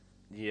say.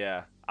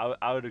 Yeah,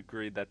 I would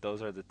agree that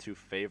those are the 2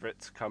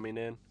 favorites coming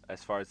in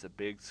as far as the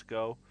bigs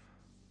go.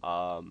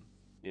 I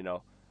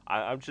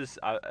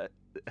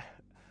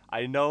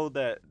know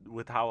that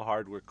with how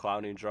hard we're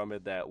clowning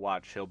Drummond, that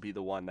he'll be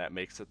the one that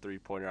makes a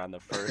 3-pointer on the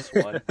first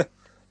one.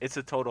 It's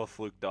a total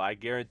fluke, though. I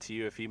guarantee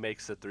you if he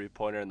makes a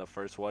 3-pointer in the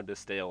first one to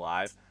stay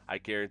alive, I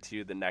guarantee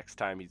you the next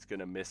time he's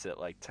going to miss it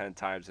like 10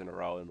 times in a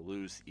row and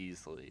lose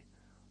easily.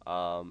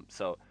 Because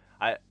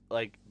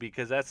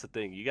that's the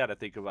thing. You got to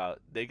think about,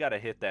 they got to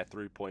hit that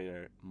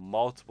 3-pointer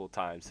multiple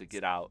times to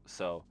get out.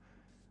 So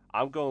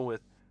I'm going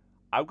with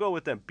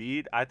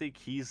Embiid. I think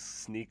he's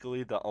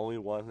sneakily the only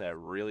one that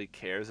really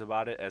cares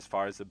about it as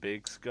far as the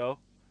bigs go.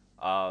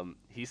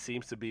 He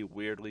seems to be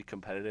weirdly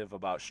competitive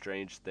about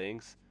strange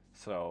things.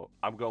 So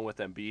I'm going with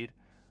Embiid,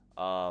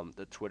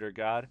 the Twitter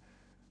god.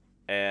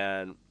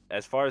 And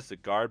as far as the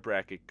guard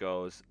bracket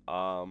goes,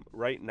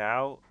 right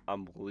now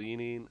I'm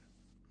leaning.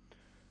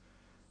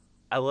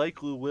 I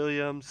like Lou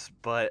Williams,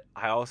 but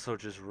I also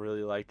just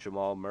really like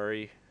Jamal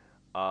Murray.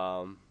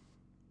 I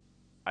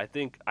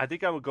think I'm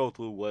gonna go with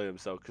Lou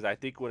Williams though, because I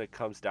think when it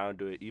comes down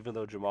to it, even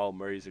though Jamal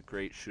Murray's a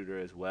great shooter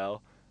as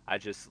well,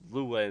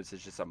 Lou Williams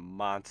is just a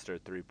monster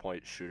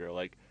 3-point shooter.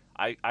 Like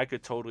I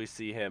could totally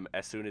see him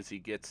as soon as he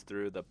gets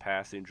through the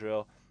passing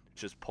drill,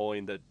 just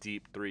pulling the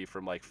deep 3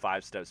 from like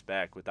 5 steps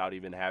back without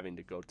even having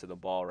to go to the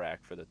ball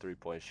rack for the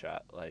 3-point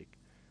shot. Like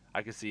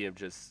I could see him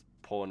just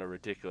pulling a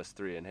ridiculous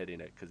 3 and hitting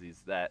it because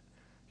he's that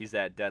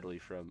deadly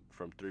from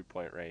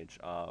 3-point range.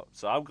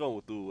 So I'm going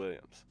with Lou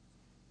Williams.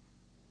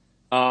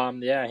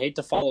 I hate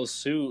to follow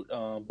suit,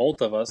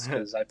 both of us,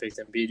 because I picked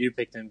Embiid, you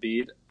picked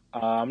Embiid.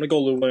 I'm gonna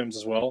go Lou Williams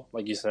as well.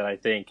 Like you said, I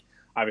think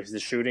obviously the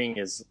shooting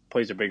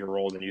plays a bigger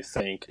role than you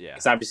think. Yeah.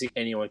 Because obviously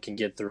anyone can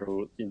get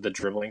through the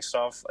dribbling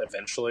stuff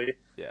eventually.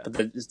 Yeah.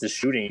 But the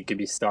shooting could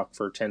be stuck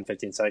for 10,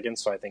 15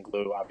 seconds. So I think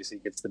Lou obviously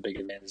gets the big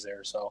advantage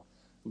there. So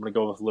I'm gonna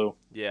go with Lou.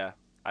 Yeah.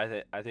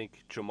 I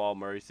think Jamal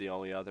Murray's the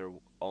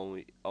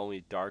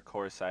only dark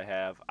horse I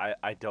have.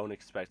 I don't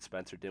expect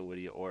Spencer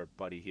Dinwiddie or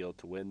Buddy Hield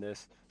to win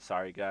this.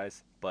 Sorry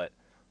guys, but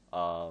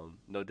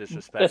no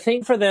disrespect. The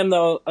thing for them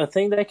though, a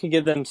thing that could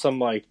give them some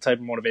like type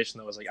of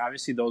motivation though is like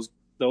obviously those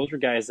are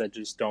guys that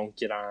just don't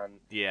get on.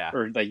 Yeah.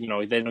 Or like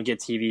they don't get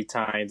TV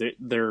time.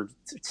 Their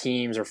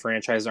teams or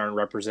franchises aren't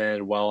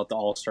represented well at the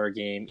All-Star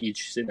game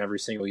each and every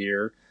single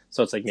year.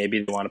 So it's like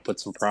maybe they want to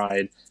put some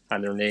pride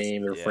on their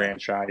name, their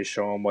franchise,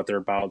 show them what they're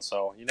about.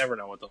 So you never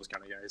know with those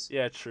kind of guys.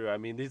 Yeah, true. I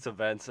mean, these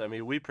events,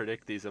 we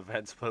predict these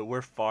events, but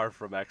we're far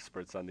from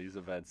experts on these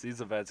events.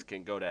 These events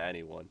can go to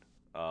anyone,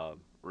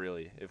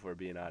 really, if we're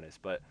being honest.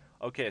 But,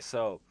 okay,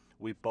 so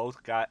we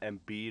both got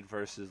Embiid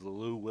versus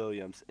Lou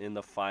Williams in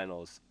the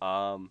finals.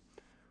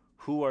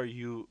 Who are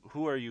you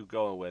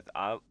going with?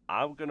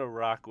 I'm gonna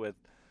rock with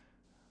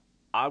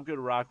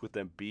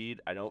Embiid.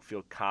 I don't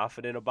feel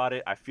confident about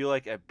it. I feel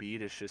like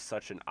Embiid is just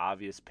such an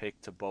obvious pick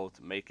to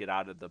both make it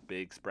out of the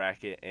bigs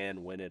bracket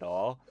and win it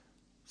all.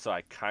 So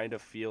I kind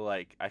of feel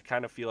like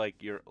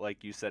you're,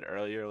 like you said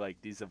earlier, like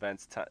these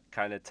events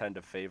kind of tend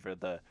to favor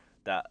the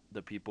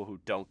people who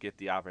don't get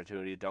the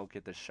opportunity, don't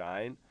get the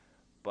shine.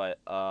 But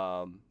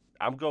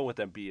I'm going with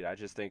Embiid. I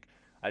just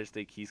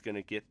think he's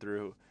gonna get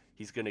through.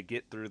 He's gonna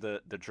get through the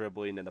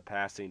dribbling and the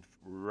passing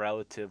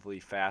relatively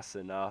fast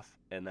enough,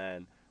 and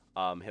then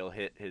he'll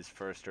hit his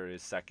first or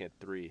his second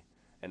three,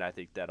 and I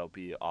think that'll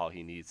be all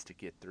he needs to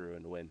get through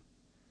and win.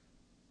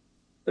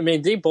 I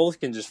mean, they both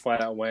can just flat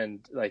out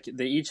win. Like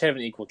they each have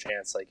an equal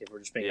chance. Like if we're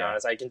just being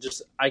honest, I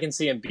can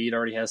see Embiid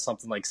already has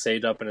something like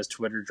saved up in his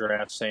Twitter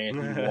draft saying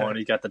he won.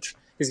 He's got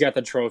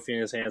the trophy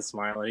in his hand,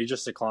 smiling. He's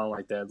just a clown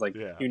like that. Like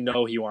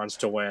he wants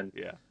to win.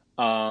 Yeah.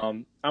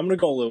 I'm gonna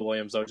go Lou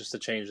Williams though, just to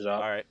change it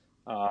up. All right.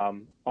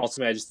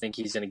 Ultimately, I just think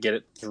he's gonna get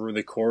it through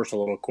the course a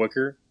little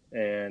quicker,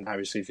 and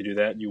obviously, if you do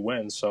that, you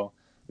win. So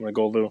I'm gonna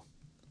go Lou.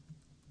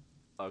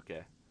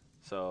 Okay.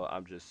 So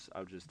I'm just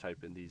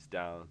typing these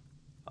down.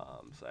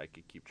 So I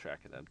could keep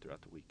track of them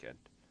throughout the weekend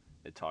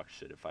and talk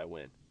shit if I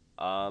win.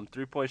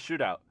 3-point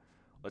shootout.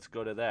 Let's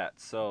go to that.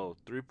 So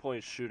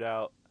 3-point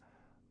shootout.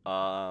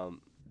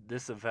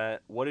 This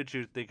event, what did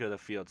you think of the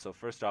field? So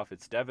first off,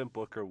 it's Devin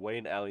Booker,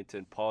 Wayne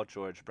Ellington, Paul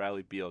George,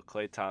 Bradley Beal,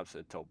 Klay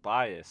Thompson,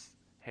 Tobias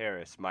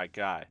Harris, my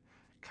guy,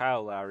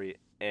 Kyle Lowry,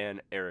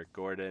 and Eric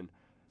Gordon.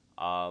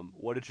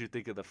 What did you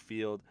think of the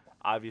field?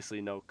 Obviously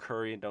no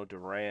Curry, no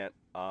Durant.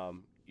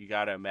 You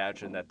got to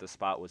imagine that the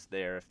spot was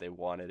there if they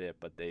wanted it,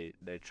 but they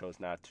chose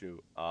not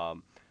to.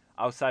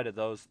 Outside of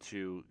those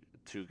two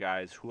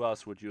guys, who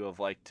else would you have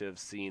liked to have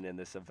seen in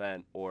this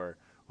event, or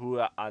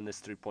who on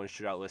this 3-point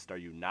shootout list are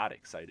you not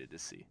excited to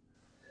see?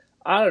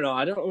 I don't know.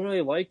 I don't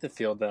really like the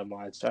field that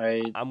much.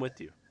 I'm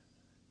with you.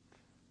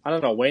 I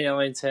don't know. Wayne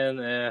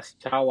Ellington,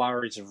 Kyle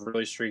Lowry's a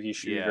really streaky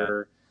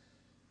shooter. Yeah.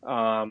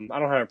 I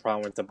don't have a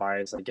problem with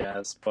Tobias, I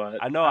guess,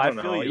 but I know I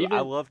feel you. I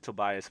love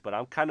Tobias, but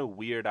I'm kind of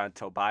weird on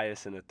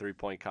Tobias in the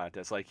 3-point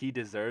contest. Like he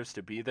deserves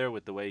to be there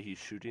with the way he's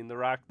shooting the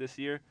rock this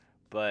year,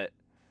 but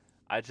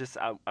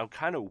I'm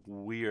kind of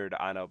weird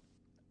on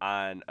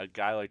a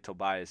guy like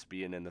Tobias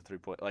being in the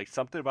 3-point. Like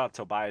something about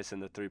Tobias in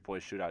the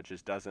 3-point shootout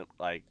just doesn't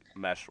like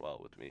mesh well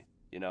with me.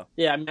 You know?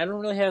 Yeah, I mean, I don't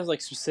really have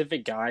like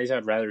specific guys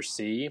I'd rather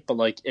see, but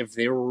like if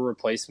they were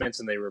replacements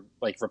and they were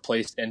like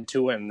replaced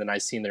into it, and then I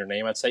seen their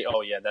name, I'd say,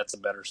 oh yeah, that's a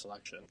better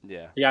selection.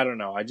 Yeah. Yeah, I don't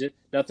know.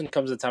 Nothing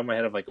comes to the top of my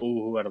head of like,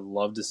 ooh, who I'd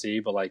love to see,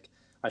 but like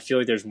I feel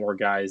like there's more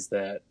guys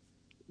that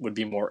would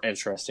be more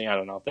interesting. I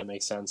don't know if that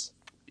makes sense.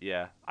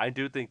 Yeah, I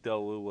do think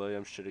though Lou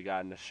Williams should have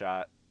gotten a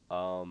shot.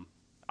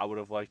 I would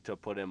have liked to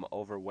put him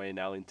over Wayne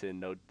Ellington.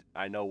 No,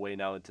 I know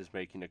Wayne Ellington's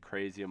making a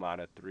crazy amount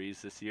of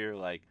threes this year.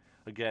 Like.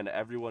 Again,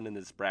 everyone in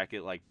this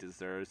bracket like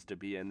deserves to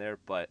be in there,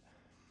 but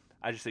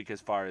I just think as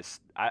far as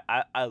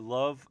I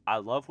love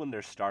when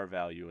there's star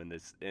value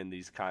in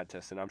these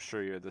contests, and I'm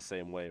sure you're the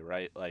same way,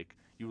 right? Like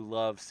you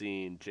love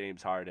seeing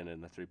James Harden in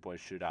the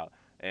 3-point shootout,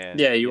 and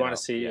yeah, you want to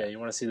see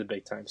the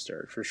big time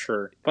star for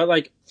sure. But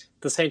like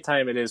at the same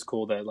time, it is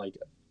cool that like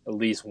at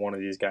least one of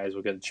these guys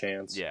will get a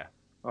chance,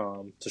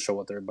 to show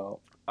what they're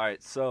about. All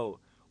right, so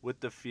with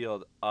the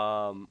field,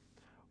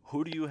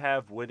 who do you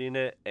have winning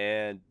it?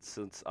 And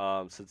since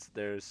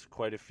there's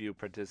quite a few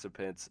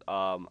participants,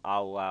 I'll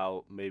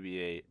allow maybe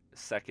a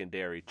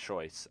secondary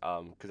choice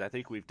because I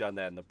think we've done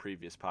that in the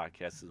previous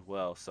podcast as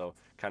well. So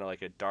kind of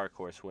like a dark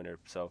horse winner.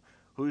 So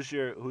who's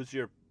your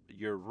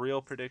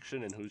real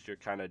prediction and who's your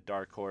kind of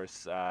dark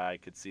horse? I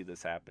could see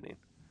this happening.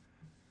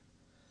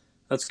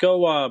 Let's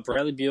go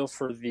Bradley Beal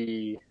for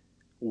the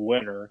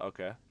winner.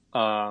 Okay.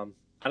 I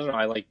don't know.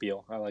 I like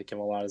Beal. I like him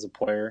a lot as a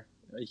player.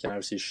 He can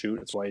obviously shoot.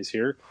 That's why he's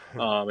here.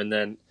 And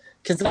then,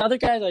 because the other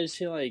guys, I just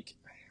feel like,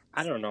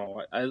 I don't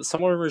know.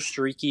 Some of them are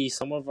streaky.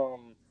 Some of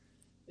them,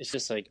 it's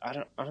just like I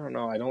don't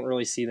know. I don't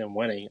really see them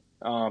winning.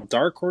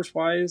 Dark horse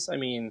wise, I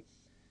mean,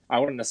 I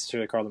wouldn't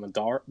necessarily call them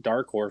a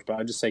dark horse, but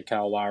I'd just say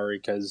Kyle Lowry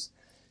because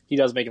he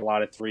does make a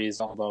lot of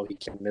threes, although he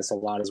can miss a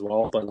lot as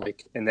well. But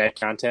like in that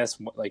contest,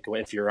 like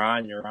if you're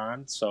on, you're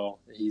on. So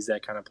he's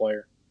that kind of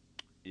player.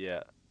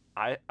 Yeah,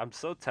 I'm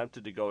so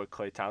tempted to go with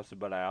Klay Thompson,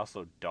 but I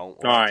also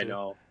don't want Oh, I to.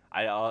 know.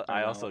 I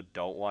I know. also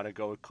don't want to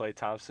go with Klay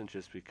Thompson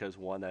just because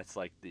one, that's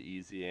like the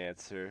easy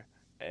answer,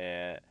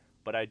 and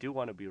but I do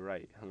want to be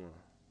right.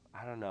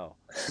 I don't know.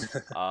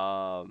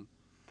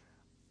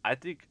 I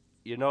think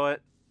you know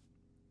what.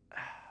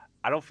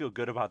 I don't feel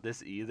good about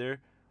this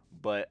either,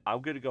 but I'm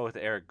gonna go with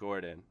Eric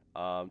Gordon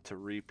to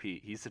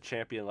repeat. He's the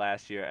champion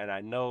last year, and I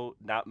know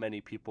not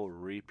many people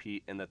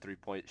repeat in the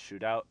 3-point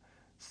shootout,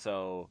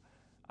 so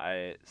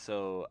I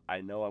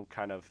know I'm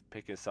kind of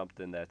picking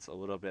something that's a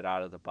little bit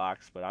out of the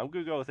box, but I'm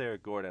gonna go with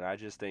Eric Gordon. I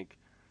just think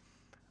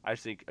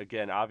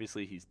again,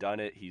 obviously he's done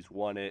it, he's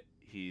won it,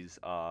 he's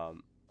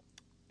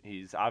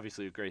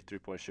obviously a great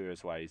 3-point shooter.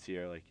 That's why he's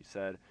here, like you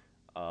said.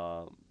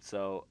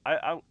 So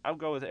I'm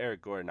going with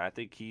Eric Gordon. I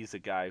think he's a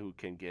guy who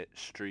can get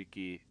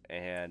streaky,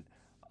 and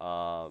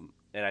I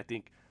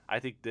think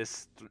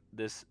this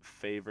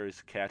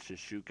favors catch and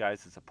shoot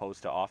guys as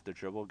opposed to off the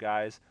dribble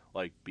guys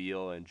like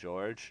Beal and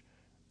George.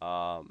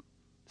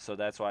 So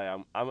that's why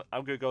I'm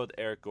gonna go with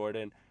Eric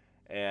Gordon,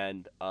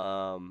 and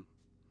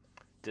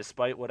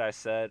despite what I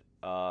said,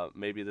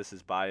 maybe this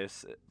is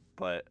bias,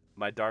 but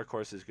my dark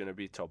horse is gonna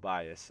be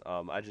Tobias.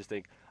 I just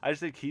think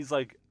he's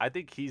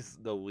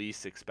the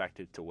least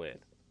expected to win.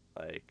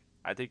 Like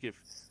I think if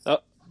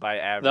by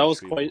average,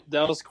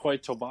 that was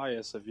quite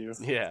Tobias of you.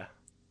 Yeah.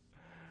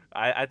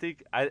 I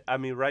think I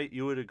mean, right,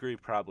 you would agree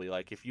probably,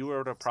 like if you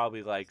were to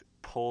probably like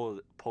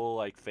pull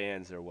like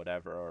fans or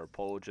whatever, or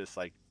pull just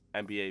like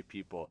NBA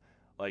people,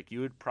 like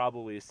you would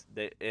probably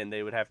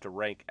they would have to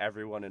rank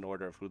everyone in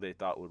order of who they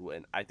thought would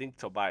win. I think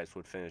Tobias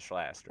would finish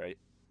last, right?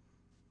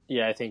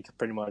 Yeah, I think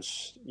pretty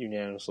much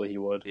unanimously he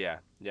would. Yeah,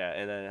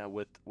 and then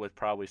with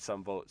probably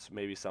some votes,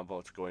 maybe some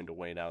votes going to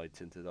Wayne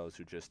Ellington to those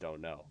who just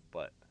don't know.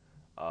 But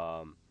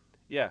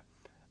yeah,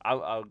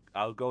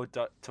 I'll go with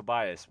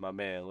Tobias, my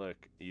man. Look,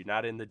 you're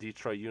not in the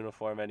Detroit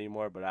uniform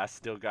anymore, but I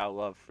still got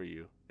love for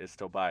you. It's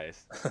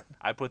Tobias.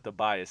 I put the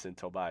bias in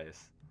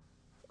Tobias.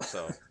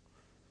 So,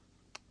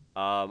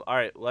 all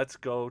right, let's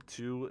go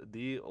to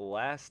the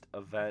last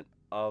event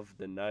of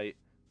the night,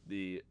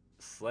 the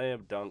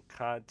slam dunk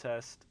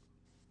contest.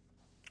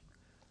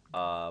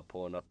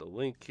 Pulling up the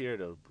link here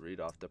to read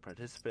off the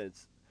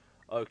participants.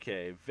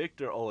 Okay,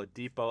 Victor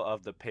Oladipo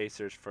of the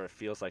Pacers for it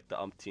feels like the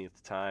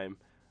umpteenth time.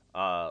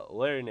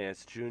 Larry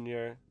Nance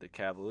Jr., the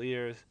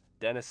Cavaliers,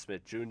 Dennis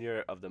Smith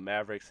Jr. of the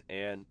Mavericks,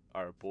 and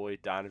our boy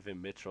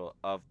Donovan Mitchell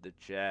of the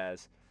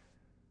Jazz.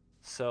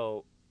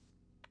 So,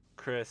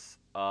 Chris,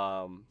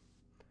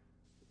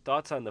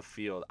 thoughts on the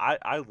field?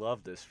 I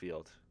love this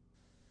field.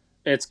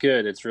 It's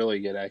good. It's really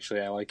good, actually.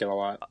 I like it a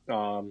lot.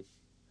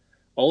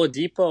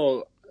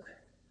 Oladipo,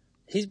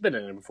 he's been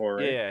in it before,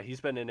 right? Yeah,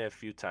 he's been in it a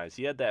few times.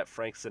 He had that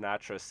Frank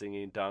Sinatra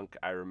singing dunk,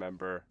 I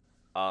remember.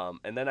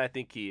 And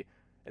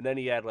then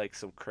he had like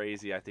some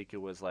crazy, I think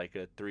it was like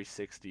a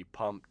 360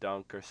 pump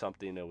dunk or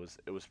something. It was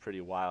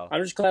pretty wild.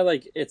 I'm just glad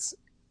like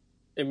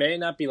it may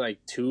not be like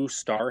too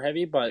star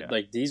heavy, but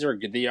like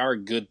they are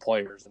good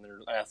players and they're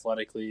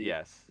athletically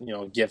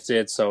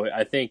gifted. So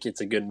I think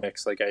it's a good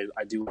mix. Like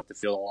I do like the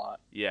field a lot.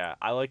 Yeah,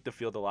 I like the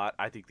field a lot.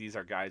 I think these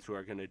are guys who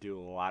are going to do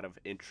a lot of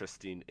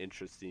interesting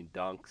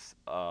dunks.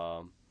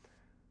 I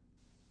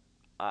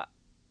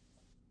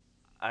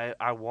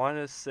want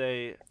to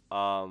say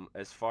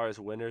as far as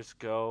winners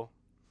go,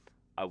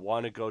 I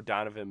want to go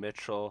Donovan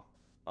Mitchell.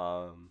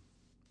 Part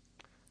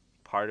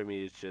of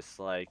me is just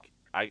like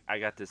I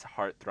got this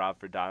heartthrob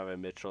for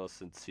Donovan Mitchell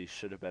since he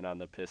should have been on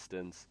the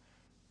Pistons.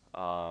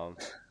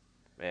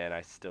 Man,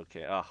 I still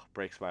can't. Oh,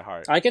 breaks my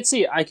heart. I could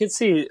see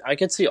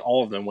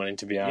all of them winning,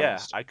 to be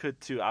honest. Yeah, I could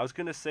too. I was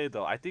gonna say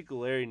though, I think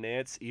Larry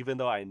Nance, even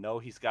though I know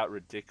he's got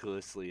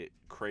ridiculously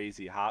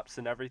crazy hops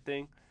and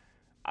everything,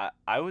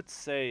 I would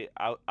say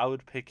I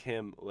would pick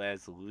him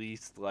as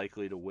least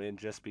likely to win,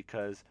 just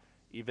because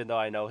even though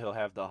I know he'll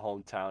have the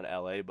hometown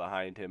LA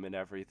behind him and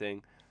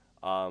everything,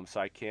 so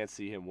I can't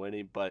see him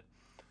winning, but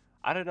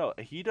I don't know.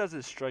 He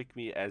doesn't strike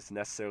me as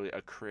necessarily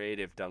a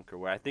creative dunker,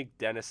 where I think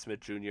Dennis Smith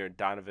Jr. and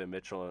Donovan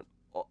Mitchell,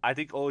 I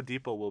think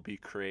Oladipo will be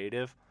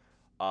creative.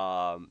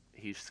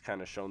 He's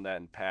kind of shown that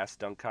in past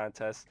dunk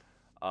contests.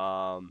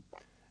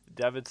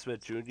 Devin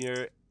Smith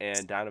Jr.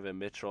 and Donovan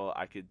Mitchell,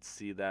 I could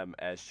see them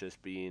as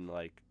just being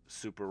like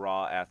super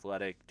raw,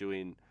 athletic,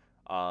 doing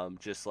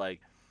just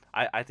like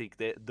I think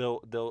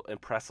they'll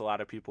impress a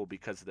lot of people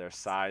because of their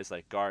size.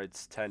 Like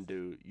guards tend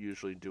to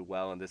usually do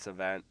well in this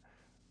event.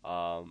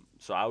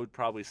 So I would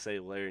probably say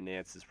Larry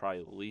Nance is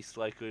probably least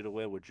likely to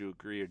win. Would you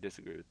agree or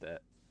disagree with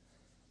that?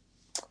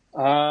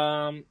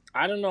 I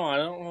don't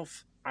know.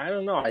 I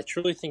don't know. I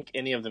truly think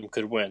any of them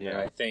could win, and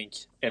I think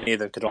any of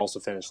them could also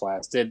finish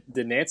last. Did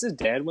Nance's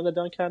dad win the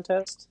dunk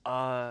contest?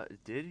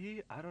 Did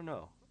he? I don't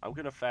know. I'm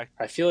gonna fact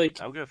that. I feel like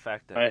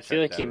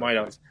he might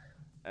have.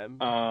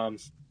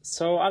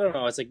 So I don't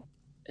know. It's like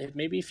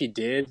maybe if he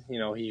did, he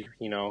kind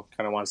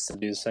of wants to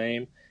do the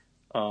same.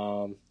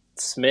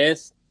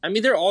 Smith. I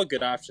mean, they're all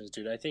good options,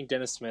 dude. I think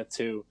Dennis Smith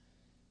too.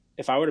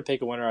 If I were to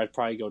pick a winner, I'd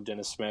probably go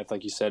Dennis Smith.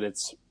 Like you said,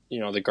 it's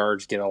the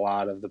guards get a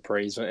lot of the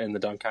praise in the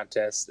dunk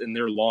contest, and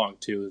they're long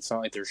too. It's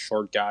not like they're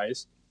short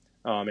guys,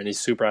 and he's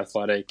super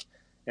athletic.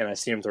 And I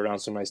see him throw down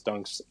some nice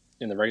dunks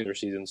in the regular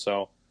season.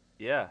 So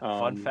yeah,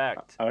 fun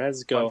fact. I would have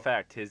to go. Fun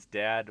fact: his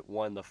dad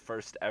won the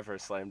first ever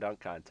slam dunk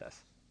contest.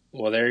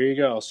 Well, there you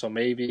go. So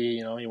maybe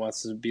he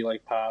wants to be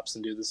like Pops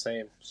and do the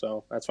same.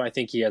 So that's why I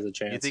think he has a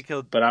chance. You think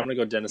he'll? But I'm gonna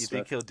go Dennis Smith. You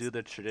think he'll do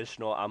the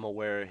traditional? I'm gonna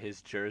wear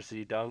his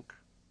jersey dunk.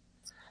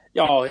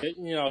 Oh,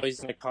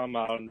 he's gonna come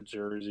out in the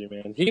jersey,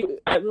 man.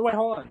 Wait,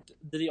 hold on.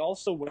 Did he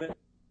also win it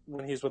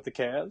when he was with the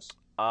Cavs?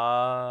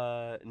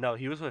 No,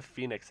 he was with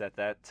Phoenix at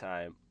that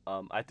time.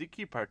 I think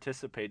he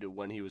participated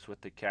when he was with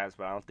the Cavs,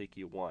 but I don't think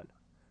he won.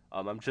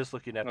 I'm just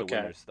looking at the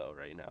winners though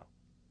right now.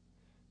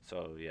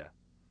 So yeah.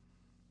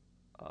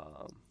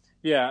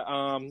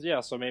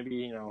 Yeah. So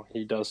maybe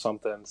he does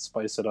something,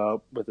 spice it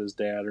up with his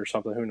dad or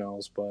something. Who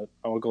knows? But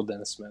I will go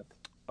Dennis Smith.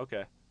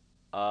 Okay.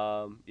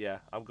 Yeah,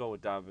 I'm going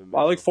with Donovan Mitchell.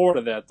 Well, I look forward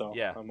to that though.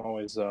 Yeah, I'm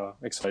always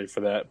excited for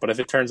that. But if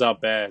it turns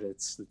out bad,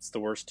 it's the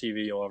worst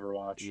TV you'll ever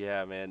watch.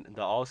 Yeah, man.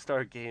 The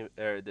All-Star game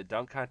or the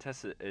dunk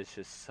contest is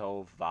just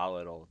so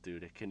volatile,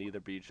 dude. It can either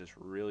be just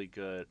really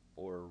good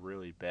or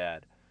really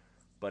bad.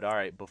 But all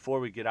right, before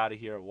we get out of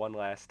here, one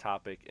last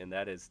topic, and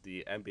that is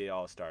the NBA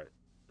All-Star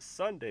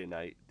Sunday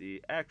night,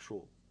 the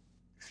actual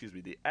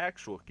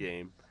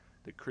game,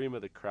 the cream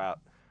of the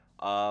crop.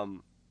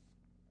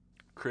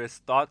 Chris,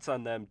 thoughts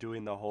on them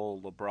doing the whole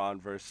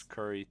LeBron versus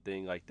Curry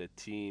thing, like the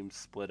team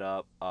split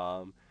up?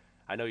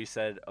 I know you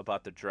said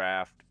about the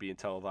draft being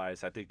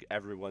televised. I think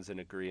everyone's in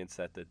agreement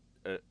that the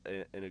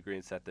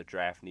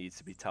draft needs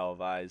to be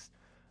televised.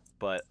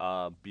 But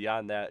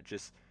beyond that,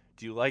 just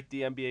do you like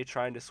the NBA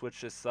trying to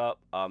switch this up?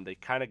 They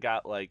kind of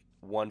got like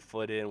 1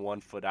 foot in,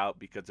 1 foot out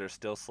because they're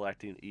still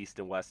selecting East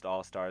and West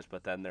All-Stars,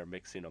 but then they're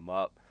mixing them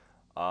up.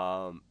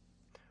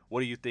 What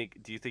do you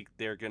think? Do you think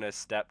they're going to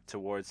step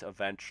towards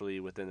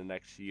eventually within the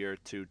next year or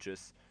two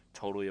just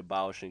totally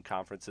abolishing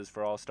conferences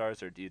for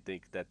All-Stars, or do you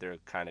think that they're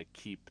kind of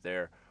keep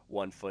their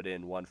 1 foot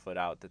in, 1 foot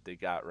out that they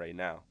got right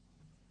now?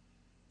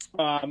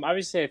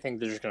 Obviously, I think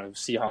they're just going to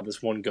see how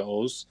this one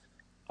goes.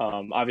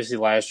 Obviously,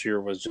 last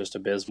year was just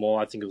abysmal.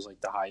 I think it was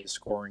like the highest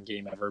scoring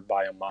game ever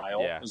by a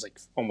mile. Yeah. It was like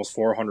almost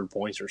 400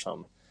 points or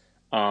something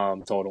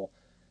total.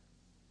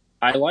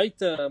 I like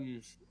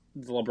the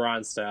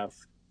LeBron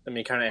stuff. I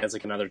mean, it kind of adds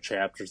like another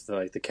chapter to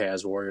like the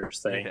Cavs Warriors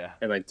thing,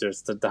 and like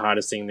there's the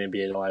hottest thing in the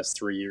NBA the last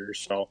 3 years.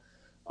 So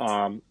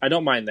I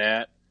don't mind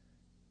that.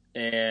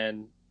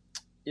 And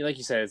like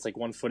you said, it's like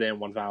 1 foot in,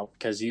 1 foot out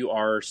because you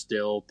are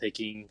still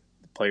picking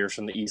players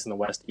from the East and the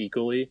West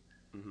equally.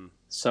 Mm-hmm.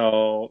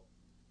 So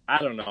I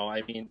don't know.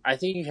 I mean, I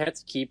think you have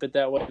to keep it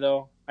that way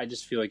though. I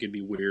just feel like it'd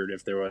be weird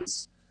if there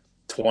was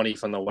 20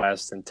 from the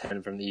West and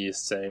 10 from the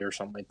East, say, or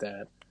something like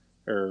that.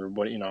 Or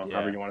what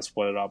however you want to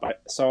split it up.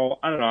 So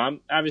I don't know.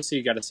 I'm obviously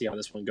you got to see how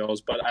this one goes,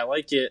 but I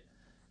like it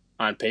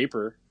on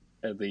paper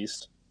at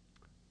least.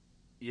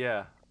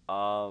 Yeah,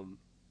 I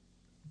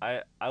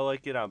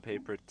like it on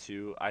paper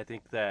too. I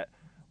think that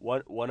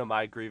one of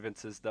my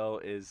grievances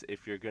though is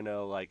if you're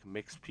gonna like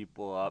mix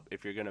people up,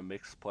 if you're gonna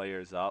mix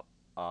players up,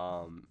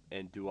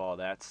 and do all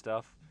that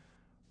stuff,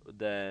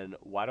 then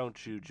why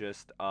don't you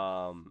just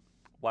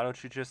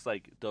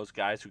like those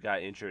guys who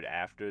got injured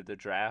after the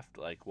draft,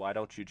 like why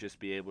don't you just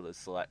be able to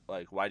select,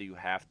 like why do you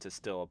have to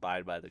still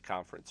abide by the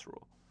conference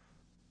rule?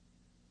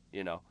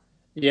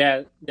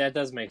 Yeah, that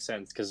does make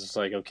sense because it's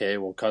like, okay,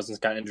 well, Cousins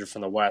got injured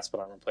from the West, but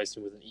I'm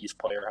replacing him with an East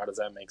player. How does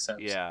that make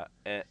sense? Yeah.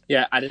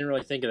 Yeah, I didn't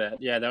really think of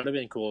that. Yeah, that would have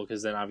been cool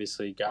because then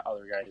obviously you got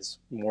other guys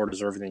more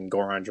deserving than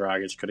Goran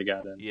Dragic could have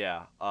gotten.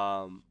 Yeah.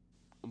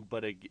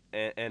 But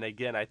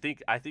again, I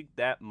think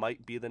that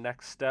might be the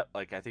next step.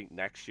 Like, I think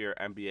next year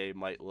NBA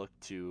might look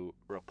to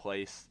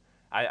replace.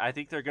 I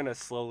think they're gonna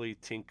slowly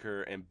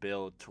tinker and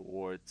build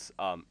towards.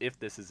 If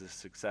this is a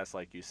success,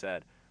 like you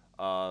said,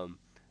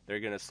 they're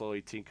gonna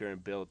slowly tinker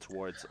and build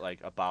towards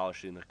like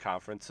abolishing the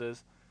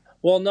conferences.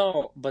 Well,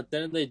 no, but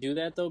then they do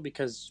that though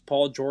because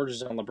Paul George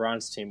is on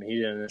LeBron's team. He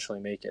didn't initially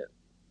make it.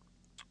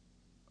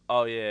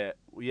 Oh yeah.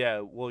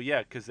 Well,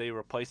 yeah, because they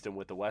replaced him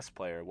with the West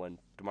player when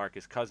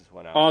DeMarcus Cousins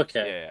went out.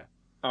 Okay.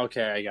 Yeah.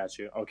 Okay, I got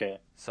you. Okay.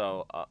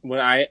 So when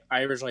I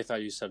originally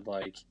thought you said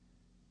like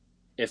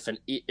if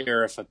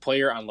a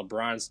player on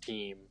LeBron's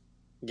team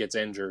gets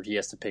injured, he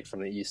has to pick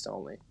from the East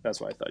only. That's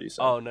what I thought you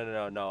said. Oh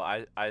no.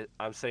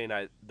 I'm saying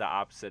the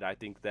opposite. I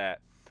think that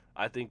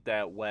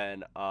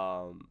when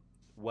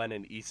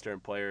an Eastern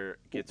player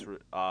gets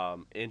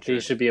injured, he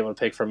should be able to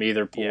pick from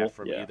either pool. Yeah,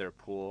 from either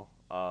pool.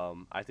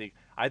 I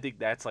think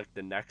that's like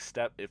the next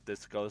step if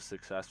this goes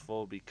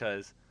successful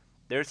because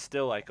there's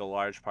still like a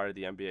large part of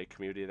the NBA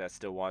community that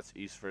still wants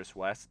East versus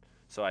West.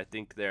 So I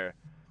think they're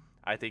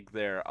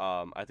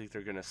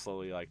gonna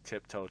slowly like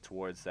tiptoe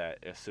towards that,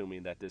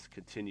 assuming that this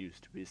continues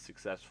to be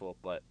successful.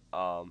 But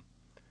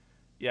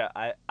yeah,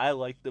 I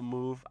like the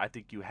move. I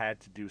think you had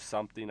to do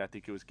something. I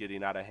think it was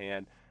getting out of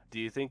hand. Do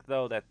you think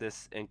though that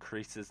this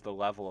increases the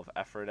level of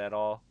effort at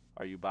all?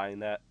 Are you buying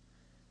that?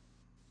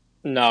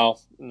 No,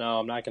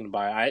 I'm not going to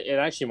buy it. It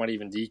actually might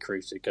even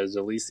decrease it because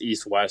at least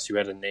East West, you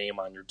had a name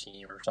on your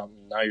team or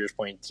something. Now you're just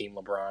playing Team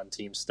LeBron,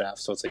 Team Steph.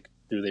 So it's like,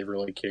 do they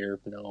really care?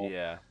 No.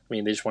 Yeah. I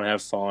mean, they just want to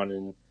have fun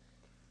and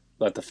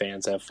let the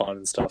fans have fun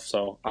and stuff.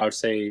 So I would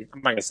say,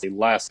 I'm not going to say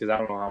less because I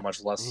don't know how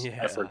much less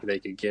effort they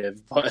could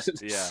give. But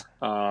yeah.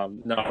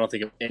 No, I don't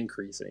think it would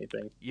increase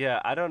anything.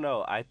 Yeah, I don't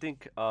know. I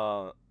think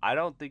I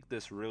don't think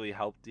this really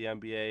helped the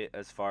NBA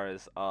as far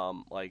as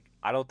like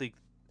I don't think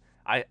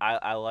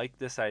I like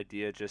this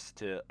idea just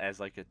to as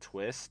like a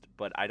twist,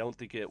 but I don't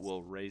think it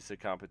will raise the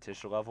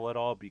competition level at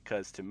all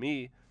because to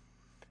me,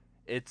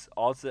 it's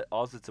all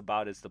it's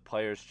about is the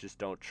players just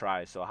don't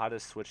try. So how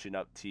does switching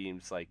up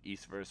teams like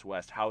East versus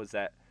West? How is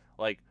that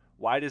like?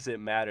 Why does it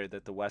matter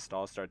that the West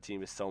All Star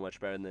team is so much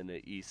better than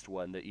the East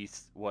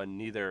when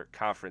neither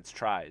conference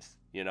tries?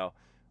 You know,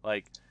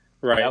 like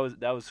Right.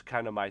 that was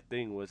kind of my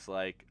thing was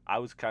like I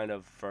was kind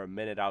of for a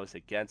minute I was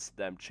against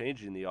them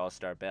changing the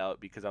All-Star ballot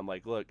because I'm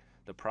like, look,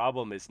 the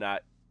problem is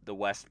not the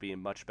West being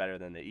much better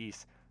than the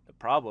East. The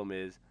problem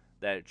is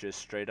that just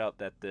straight up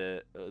that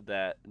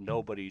that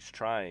nobody's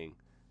trying.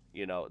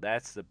 You know,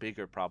 that's the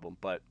bigger problem.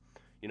 But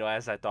you know,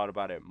 as I thought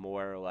about it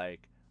more,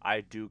 like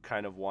I do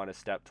kind of want to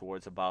step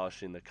towards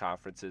abolishing the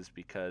conferences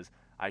because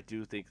I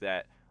do think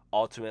that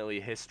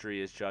ultimately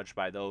history is judged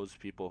by those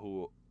people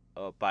who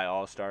by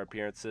All-Star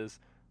appearances,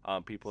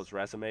 people's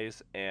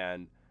resumes,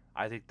 and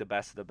I think the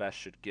best of the best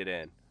should get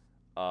in.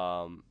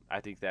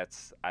 I think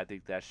that's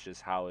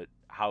just how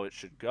it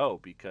should go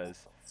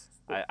because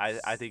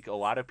I think a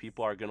lot of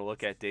people are going to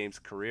look at Dame's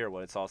career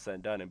when it's all said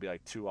and done and be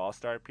like 2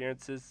 All-Star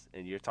appearances,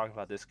 and you're talking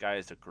about this guy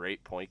as a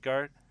great point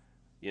guard.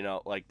 You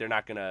know, like they're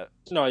not gonna.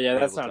 No, yeah,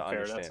 that's not fair.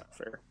 Understand. That's not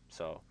fair.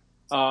 So,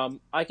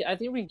 I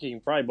think we can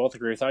probably both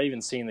agree without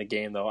even seeing the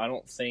game, though. I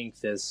don't think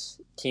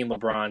this Team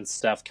LeBron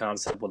Steph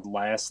concept would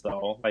last,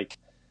 though. Like,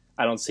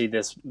 I don't see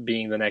this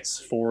being the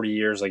next 40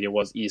 years like it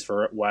was East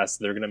or West.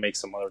 They're going to make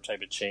some other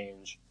type of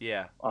change.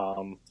 Yeah.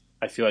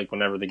 I feel like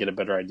whenever they get a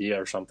better idea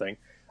or something.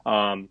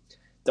 The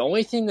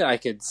only thing that I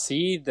could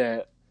see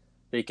that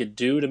they could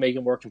do to make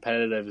it more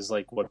competitive is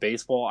like what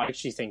baseball. I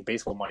actually think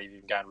baseball might have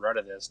even gotten rid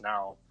of this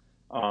now.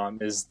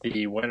 Is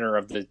the winner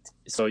of the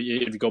so if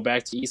you go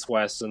back to East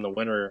West and the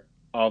winner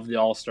of the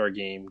All-Star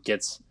game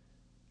gets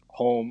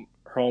home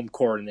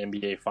court in the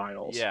NBA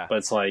Finals. Yeah. But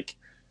it's like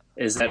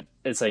is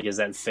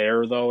that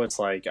fair though? It's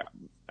like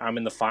I'm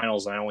in the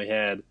finals and I only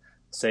had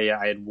say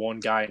I had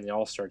one guy in the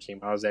All-Star team.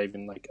 How does that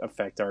even like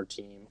affect our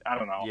team? I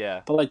don't know.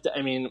 Yeah. But like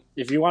I mean,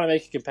 if you want to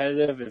make it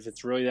competitive, if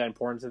it's really that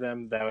important to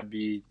them, that would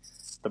be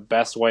the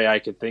best way I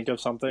could think of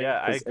something. Yeah,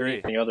 I agree.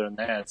 Anything other than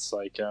that, it's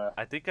like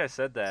I think I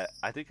said that.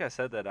 I think I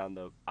said that on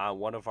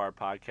one of our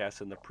podcasts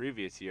in the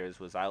previous years.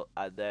 Was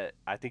that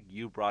I think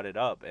you brought it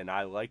up, and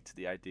I liked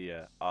the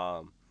idea.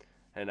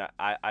 And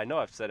I know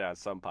I've said it on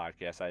some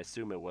podcasts. I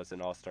assume it was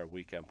an All Star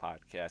Weekend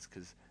podcast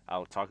because I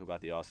don't talk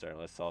about the All Star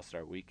unless it's All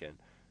Star Weekend.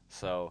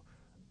 So,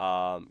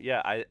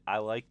 yeah, I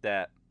like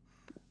that.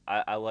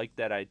 I like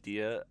that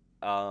idea.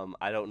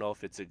 I don't know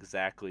if it's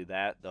exactly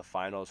that, the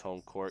finals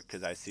home court,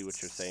 because I see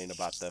what you're saying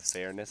about the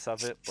fairness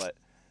of it. But,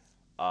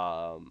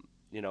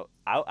 you know,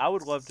 I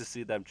would love to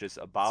see them just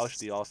abolish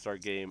the All-Star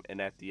game and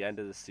at the end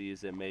of the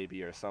season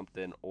maybe or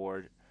something,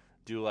 or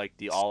do like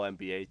the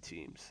All-NBA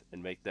teams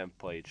and make them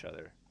play each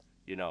other,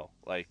 you know,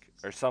 like,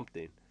 or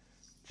something.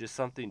 Just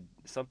something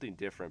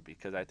different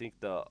because I think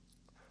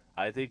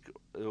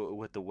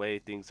with the way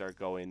things are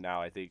going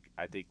now, I think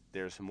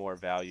there's more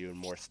value and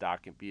more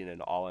stock in being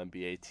an All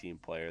NBA team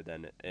player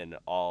than an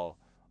All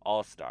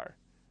Star.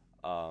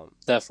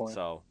 definitely.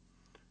 So,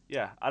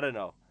 yeah, I don't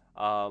know.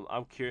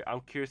 I'm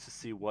curious to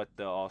see what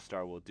the All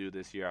Star will do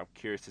this year. I'm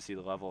curious to see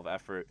the level of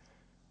effort.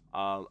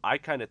 I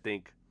kind of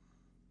think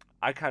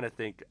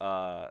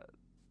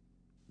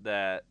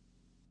that.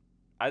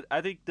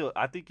 I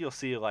think you'll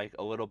see like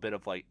a little bit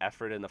of like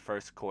effort in the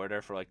first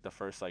quarter for like the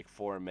first like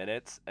 4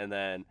 minutes, and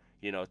then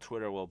you know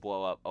Twitter will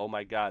blow up. Oh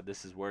my God,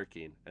 this is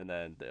working, and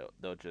then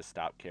they'll just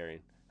stop caring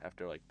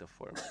after like the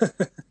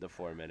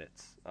 4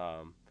 minutes.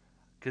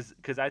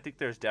 Because I think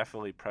there's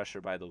definitely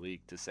pressure by the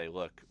league to say,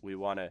 look, we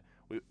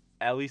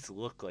at least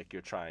look like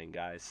you're trying,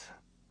 guys.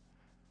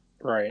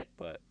 Right.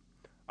 But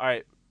all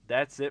right,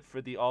 that's it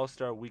for the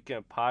All-Star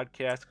Weekend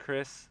podcast,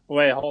 Chris.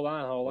 Wait, hold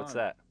on. What's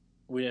that?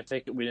 We didn't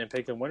pick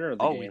the winner of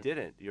the game. Oh, we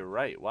didn't. You're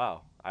right.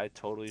 Wow, I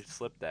totally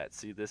slipped that.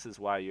 See, this is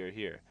why you're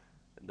here.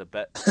 The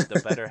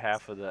better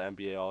half of the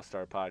NBA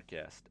All-Star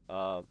podcast.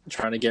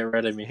 Trying to get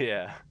rid of me.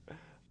 Yeah,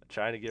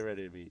 trying to get rid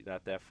of me.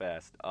 Not that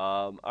fast.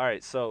 All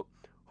right. So,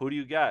 who do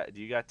you got?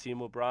 Do you got Team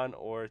LeBron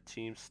or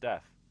Team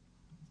Steph?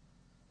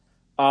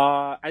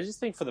 I just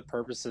think for the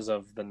purposes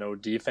of the no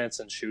defense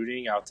and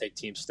shooting, I'll take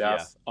Team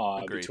Steph.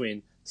 Yeah,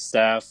 between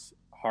Steph,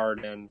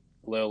 Harden,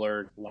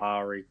 Lillard,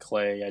 Lowry,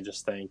 Clay, I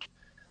just think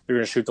they're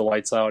going to shoot the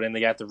lights out, and they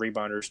got the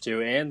rebounders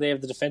too, and they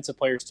have the defensive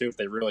players too if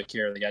they really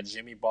care. They got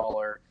Jimmy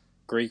Butler,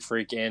 Greek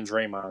Freak, and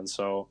Draymond.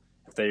 So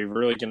if they're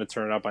really going to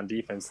turn it up on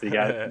defense, they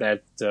got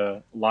that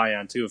lie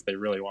on too if they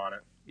really want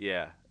it.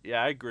 Yeah,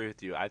 I agree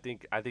with you. I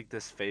think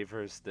this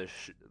favors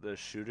the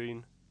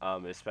shooting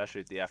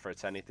especially if the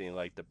effort's anything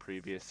like the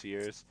previous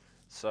years.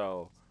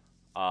 So,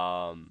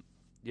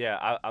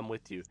 yeah, I'm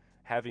with you.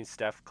 Having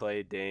James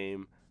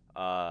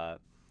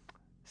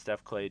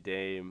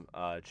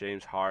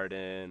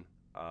Harden,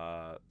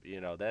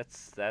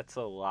 that's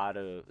a lot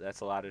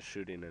of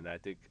shooting, and I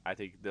think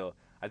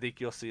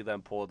you'll see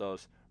them pull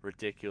those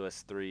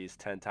ridiculous threes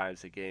 10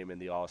 times a game in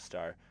the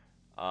All-Star.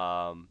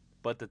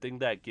 But the thing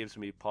that gives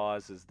me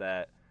pause is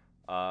that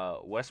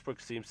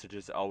Westbrook seems to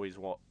just always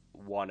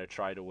want to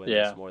try to win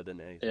this more than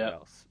anything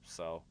else.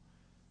 So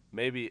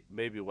maybe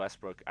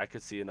Westbrook. I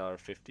could see another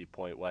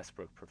 50-point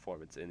Westbrook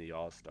performance in the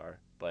All-Star.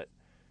 But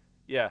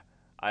yeah,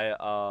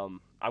 I'm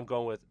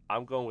going with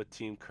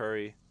Team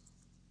Curry.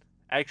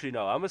 Actually,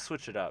 no, I'm gonna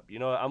switch it up. You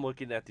know what? I'm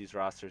looking at these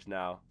rosters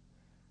now.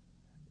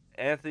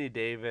 Anthony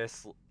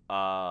Davis,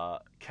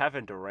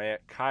 Kevin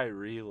Durant,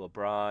 Kyrie,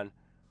 LeBron.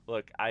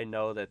 Look, I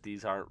know that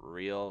these aren't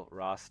real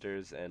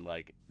rosters and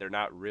like they're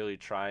not really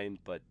trying,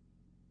 but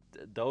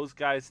those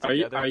guys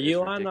together are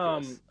you on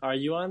ridiculous. are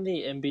you on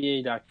the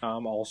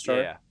NBA.com All-Star?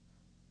 Yeah.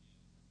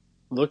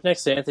 Look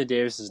next to Anthony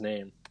Davis's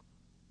name.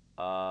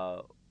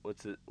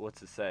 What's it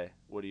say?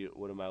 What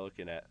am I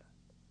looking at?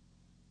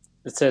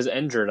 It says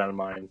injured on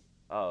mine.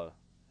 Oh,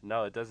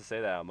 no, it doesn't say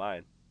that on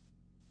mine.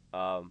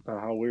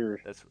 How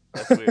weird. That's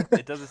weird.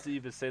 It doesn't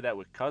even say that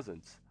with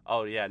Cousins.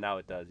 Oh yeah, now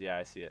it does. Yeah,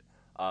 I see it.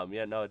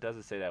 Yeah, no, it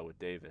doesn't say that with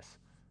Davis.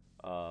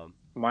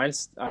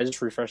 Mine's. I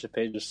just refreshed the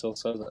page. It still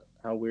says it.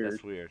 How weird.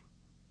 That's weird.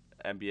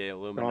 NBA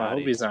Illuminati. I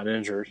hope he's not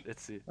injured. I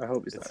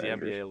hope he's not injured. It's the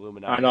NBA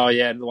Illuminati. I know.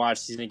 Yeah,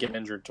 watch. He's gonna get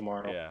injured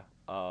tomorrow. Yeah.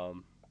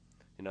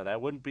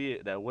 That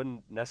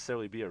wouldn't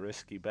necessarily be a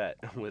risky bet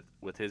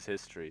with his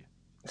history,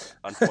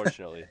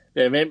 unfortunately.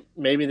 Yeah,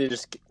 maybe they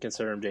just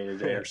consider him day to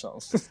day or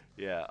something.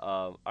 Yeah.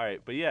 All right,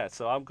 but yeah.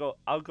 So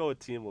I'll go with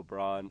Team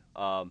LeBron.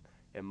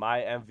 And my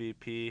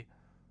MVP.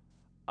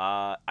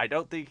 I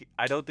don't think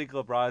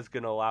LeBron is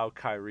gonna allow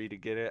Kyrie to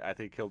get it. I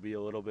think he'll be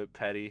a little bit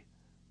petty.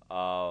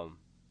 I'll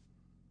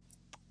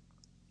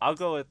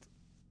go with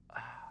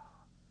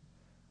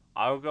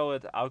I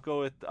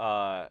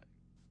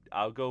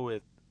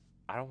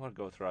don't want to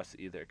go with Russ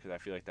either because I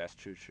feel like that's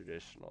too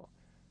traditional.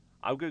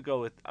 I'm gonna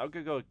go with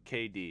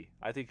KD.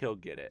 I think he'll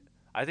get it.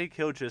 I think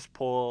he'll just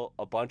pull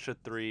a bunch of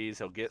threes.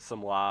 He'll get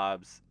some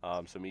lobs,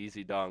 some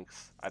easy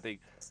dunks.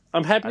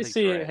 I'm happy to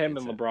see him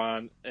and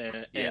LeBron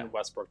and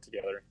Westbrook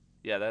together.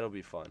 Yeah, that'll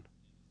be fun.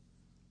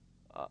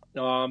 For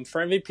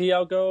MVP,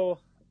 I'll go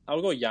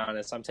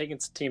Giannis. I'm taking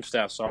team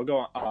staff, so I'll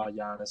go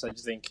Giannis. I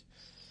just think,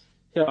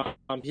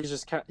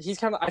 he's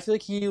kind of. I feel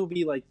like he will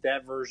be like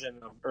that version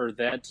or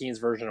that team's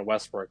version of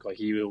Westbrook. Like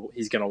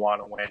he's gonna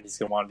want to win. He's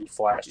gonna want to be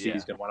flashy. Yeah.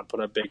 He's gonna want to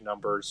put up big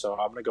numbers. So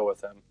I'm gonna go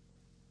with him.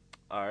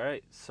 All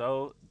right,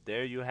 so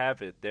there you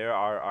have it. There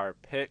are our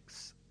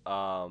picks.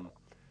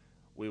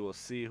 We will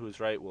see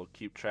who's right. We'll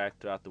keep track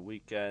throughout the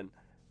weekend.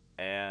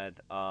 And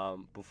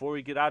before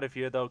we get out of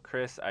here, though,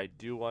 Chris, I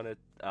do want to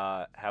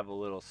have a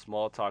little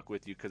small talk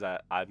with you because I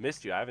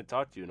missed you. I haven't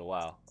talked to you in a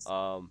while.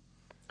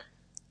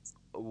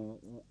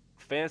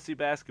 Fantasy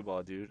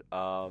basketball, dude.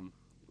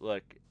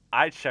 Look,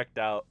 I checked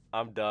out.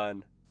 I'm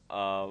done.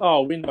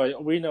 We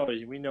know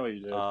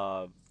you did.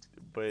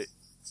 But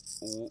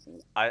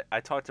I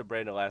talked to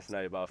Brandon last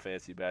night about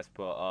fantasy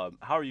basketball.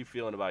 How are you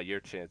feeling about your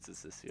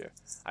chances this year?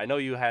 I know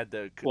you had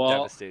the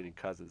devastating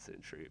Cousins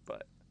injury,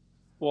 but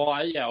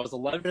I was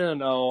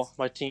 11-0.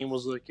 My team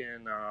was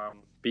looking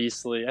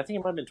beastly. I think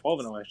it might have been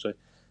 12-0 actually.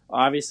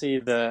 Obviously,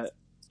 the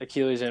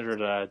Achilles injured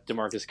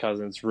DeMarcus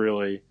Cousins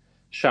really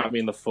shot me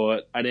in the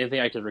foot. I didn't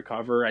think I could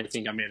recover. I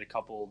think I made a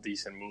couple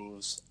decent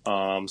moves. So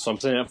I'm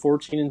sitting at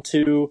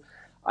 14-2.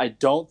 I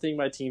don't think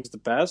my team's the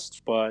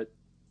best, but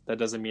that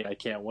doesn't mean I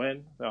can't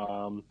win.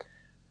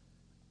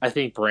 I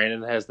think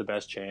Brandon has the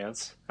best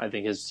chance. I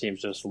think his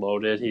team's just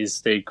loaded. He's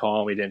stayed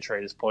calm. He didn't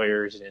trade his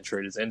players. He didn't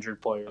trade his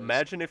injured players.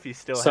 Imagine if he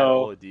still had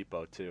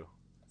Oladipo, too.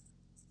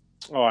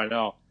 Oh, I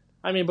know.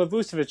 I mean, but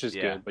Vucevic is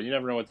good, but you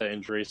never know with that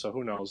injury, so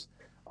who knows.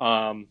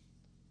 I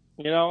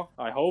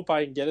hope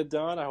I can get it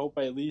done. I hope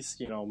I at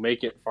least,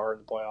 make it far in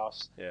the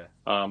playoffs. Yeah.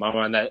 I'm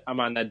on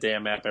that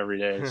damn app every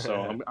day,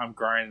 so I'm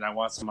grinding. I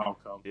want some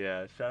outcome.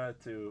 Yeah. Shout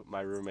out to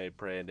my roommate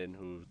Brandon,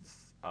 who's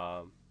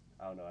I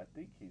don't know. I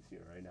think he's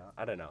here right now.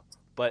 I don't know.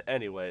 But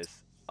anyways,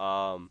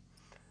 I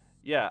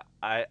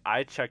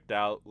checked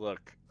out.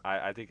 Look,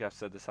 I think I've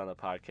said this on the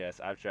podcast.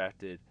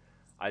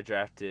 I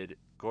drafted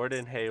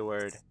Gordon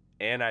Hayward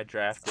and I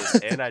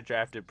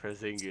drafted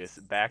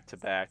Porzingis back to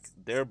back.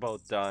 They're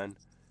both done.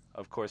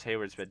 Of course,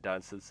 Hayward's been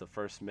done since the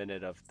first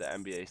minute of the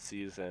NBA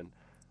season.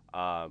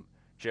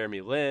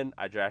 Jeremy Lin,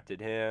 I drafted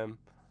him.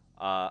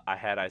 I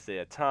had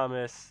Isaiah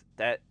Thomas.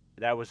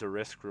 That was a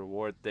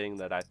risk-reward thing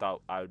that I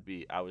thought I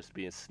was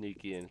being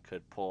sneaky and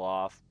could pull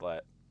off,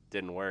 but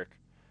didn't work.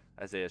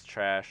 Isaiah's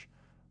trash.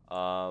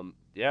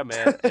 Yeah,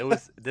 man,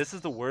 this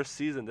is the worst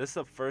season. This is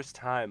the first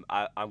time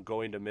I'm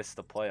going to miss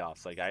the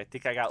playoffs. Like, I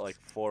think I got like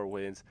 4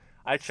 wins.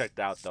 I checked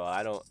out though.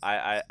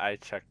 I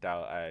checked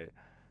out.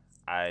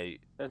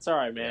 That's all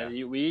right, man.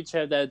 Yeah. We each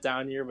had that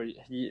down year, but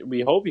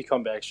we hope you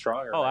come back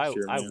stronger next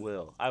year, man.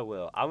 I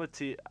will. I'm a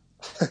team.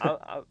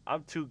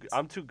 I'm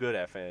too good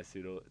at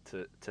fantasy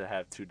to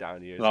have 2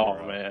 down years in Oh, a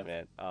row, man.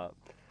 man.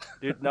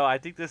 Dude, no, I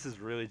think this is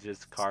really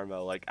just karma.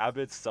 Like, I've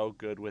been so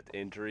good with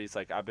injuries.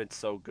 Like, I've been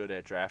so good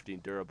at drafting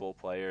durable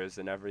players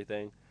and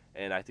everything.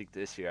 And I think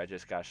this year I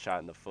just got shot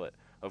in the foot.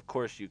 Of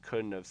course, you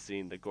couldn't have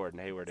seen the Gordon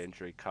Hayward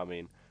injury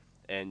coming,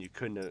 and you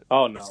couldn't have,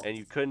 Oh, no. and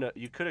you could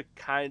have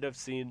kind of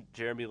seen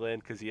Jeremy Lin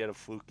because he had a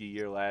fluky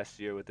year last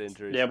year with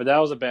injuries. Yeah, but that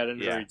was a bad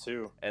injury, Yeah.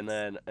 too. And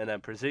then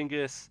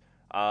Porzingis,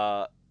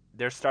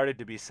 there started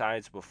to be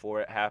signs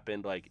before it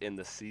happened, like in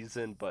the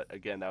season, but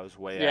again, that was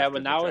way after. Yeah,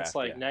 but now the it's draft.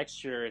 like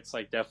next year, it's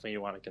like definitely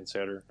you want to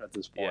consider at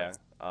this point.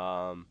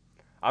 Yeah.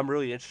 I'm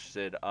really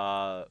interested.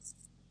 How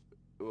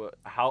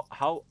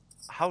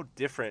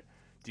different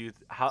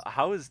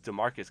how is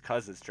DeMarcus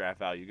Cousins draft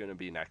value going to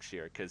be next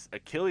year? Because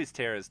Achilles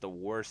tear is the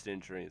worst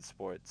injury in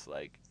sports.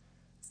 Like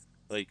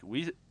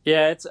we.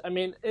 Yeah,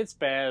 it's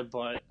bad,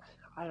 but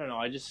I don't know.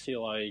 I just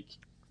feel like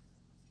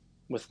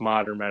with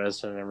modern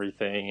medicine and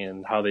everything,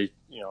 and how they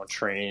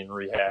train and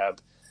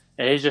rehab,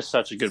 and he's just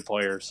such a good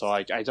player. So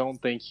like, I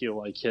don't think he'll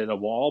like hit a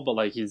wall, but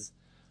like he's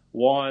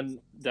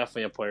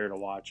definitely a player to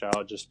watch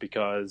out, just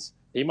because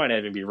he might not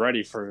even be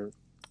ready for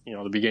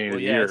the beginning of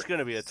the year. It's going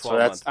to be a 12-month so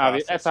that's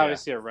process. That's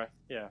obviously a right.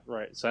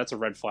 So that's a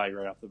red flag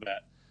right off the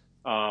bat.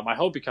 I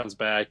hope he comes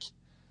back,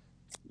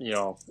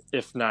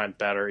 if not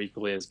better,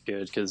 equally as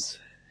good, because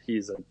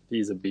he's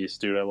a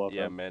beast, dude. I love him.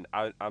 Yeah, man.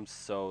 I'm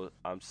so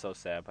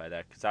sad by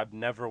that, because I've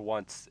never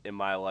once in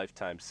my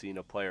lifetime seen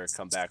a player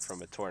come back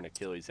from a torn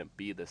Achilles and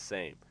be the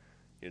same.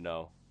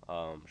 Shout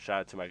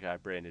out to my guy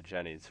Brandon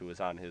Jennings, who was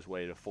on his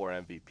way to 4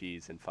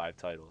 MVPs and 5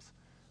 titles.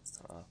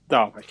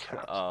 Oh my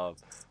god.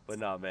 But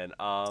no, man.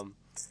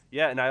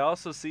 Yeah, and I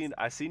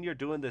seen you're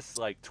doing this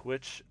like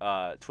Twitch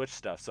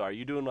stuff. So are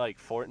you doing like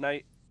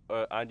Fortnite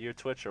on your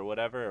Twitch or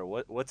whatever, or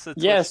what's the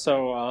Twitch Yeah, thing?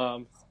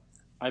 so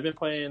I've been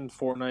playing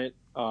Fortnite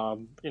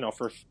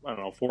for I don't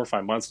know 4 or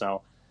 5 months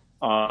now.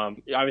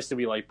 Obviously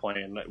we like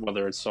playing,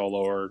 whether it's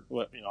solo or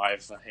I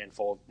have a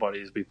handful of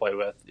buddies we play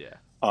with. Yeah.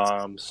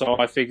 So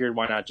I figured,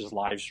 why not just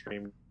live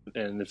stream,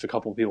 and if a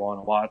couple people want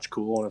to watch,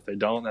 cool, and if they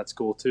don't, that's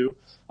cool too.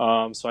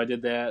 So I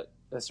did that.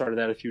 I started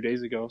that a few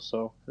days ago,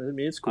 so I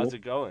mean, it's cool. How's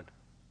it going?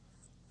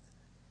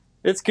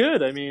 It's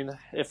good. I mean,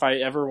 if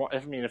I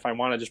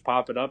want to just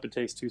pop it up, it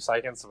takes 2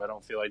 seconds. If I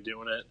don't feel like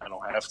doing it, I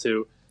don't have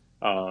to.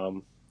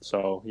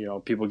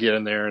 So people get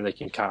in there and they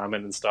can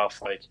comment and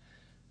stuff. Like,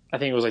 I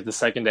think it was like the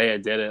second day I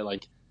did it.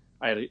 Like,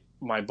 I had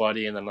my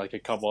buddy and then like a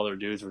couple other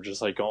dudes were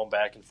just like going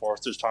back and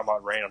forth, just talking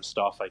about random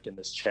stuff like in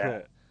this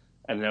chat.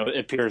 And then it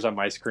appears on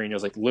my screen. It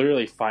was like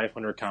literally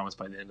 500 comments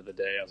by the end of the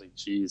day. I was like,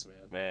 "Geez,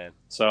 man."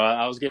 So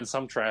I was getting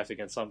some traffic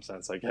in some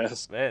sense, I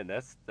guess. Man,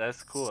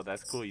 that's cool.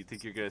 That's cool. You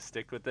think you're gonna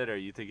stick with it, or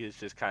you think it's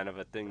just kind of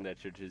a thing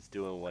that you're just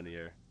doing when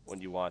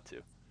you want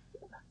to?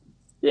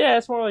 Yeah,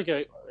 it's more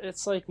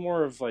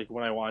of like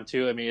when I want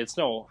to. I mean, it's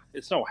no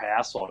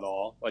hassle at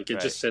all. Like, it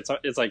just sits.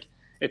 It's like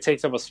it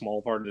takes up a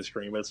small part of the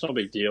screen, but it's no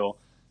big deal.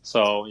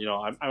 So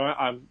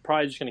I'm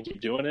probably just gonna keep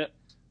doing it.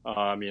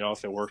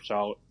 If it works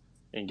out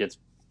and gets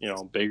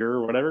bigger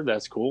or whatever,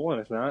 that's cool. And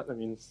if not, I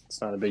mean,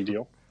 it's not a big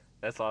deal.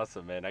 That's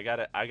awesome, man. I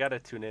gotta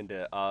tune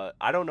into.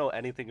 I don't know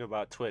anything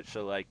about Twitch,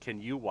 so like, can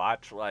you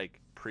watch like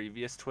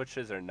previous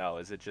Twitches or no?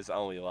 Is it just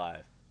only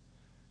live?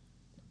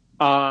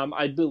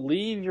 I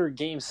believe your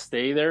games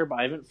stay there, but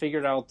I haven't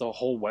figured out the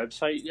whole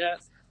website yet.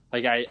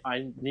 Like,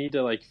 I need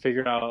to like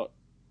figure out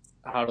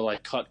how to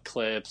like cut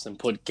clips and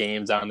put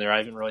games on there. I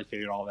haven't really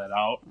figured all that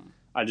out.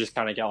 I just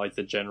kind of got like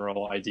the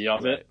general idea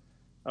of it.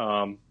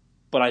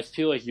 But I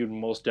feel like you'd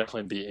most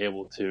definitely be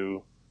able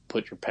to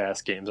put your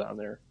past games on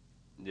there.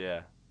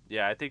 Yeah,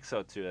 I think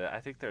so too. I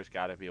think there's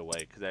got to be a way,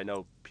 because I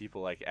know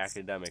people like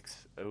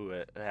academics who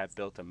have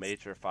built a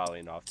major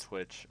following off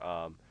Twitch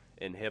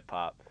in hip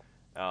hop.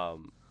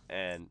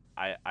 And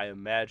I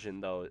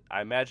imagine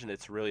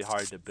it's really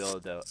hard to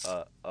build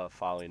a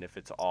following if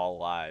it's all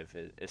live,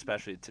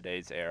 especially in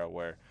today's era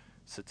where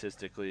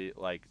statistically,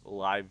 like,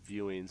 live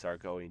viewings are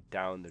going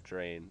down the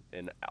drain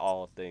in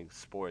all things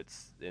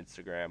sports,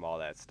 Instagram, all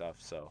that stuff.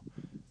 So,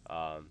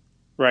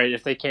 right.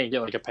 If they can't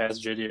get like a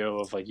past video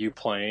of like you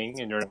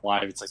playing and you're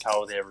live, it's like, how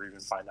would they ever even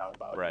find out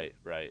about it?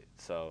 Right.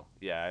 So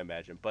yeah, I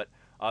imagine. But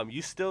do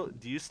you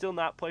still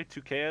not play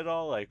 2K at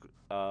all? Like,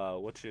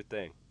 what's your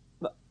thing?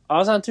 I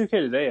was on 2K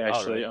today,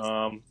 actually.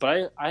 Oh, right.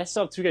 But I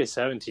still have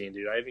 2K17,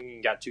 dude. I haven't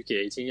even got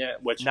 2K18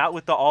 yet. Which, not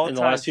with the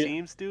all-time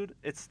teams, dude.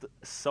 It's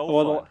so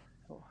fun.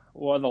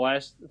 The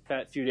last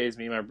few days,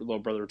 me and my little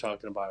brother were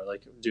talking about it.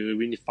 Like, dude,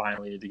 we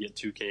finally need to get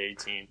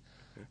 2K18.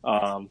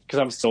 Because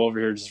I'm still over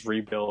here just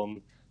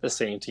rebuilding the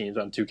same teams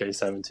on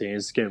 2K17.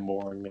 It's getting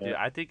boring, man.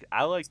 Yeah, I think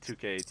I like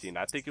 2K18.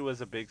 I think it was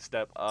a big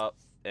step up,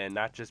 and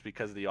not just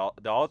because the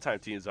all-time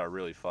teams are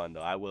really fun,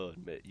 though. I will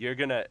admit, you're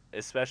gonna,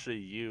 especially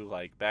you,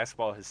 like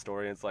basketball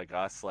historians like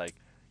us, like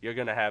you're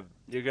gonna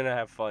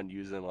have fun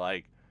using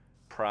like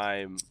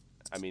prime.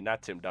 I mean,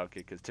 not Tim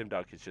Duncan, because Tim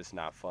Duncan's just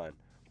not fun,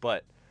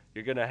 but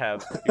you're gonna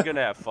have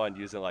fun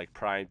using like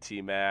prime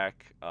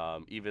T-Mac,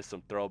 even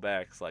some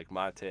throwbacks like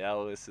Monte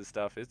Ellis and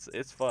stuff.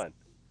 It's fun.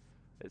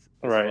 It's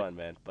right. fun,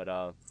 man.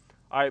 But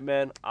All right,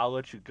 man. I'll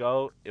let you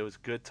go. It was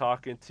good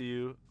talking to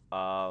you.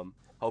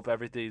 Hope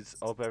everything's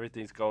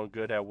going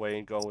good at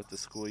Wayne, going with the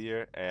school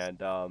year,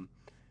 and I'll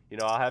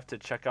have to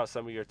check out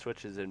some of your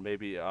Twitches and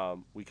maybe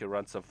we could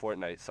run some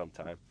Fortnite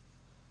sometime.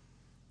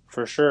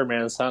 For sure,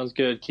 man. Sounds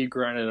good. Keep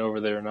grinding over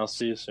there, and I'll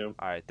see you soon.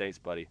 All right, thanks,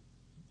 buddy.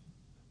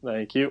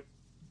 Thank you.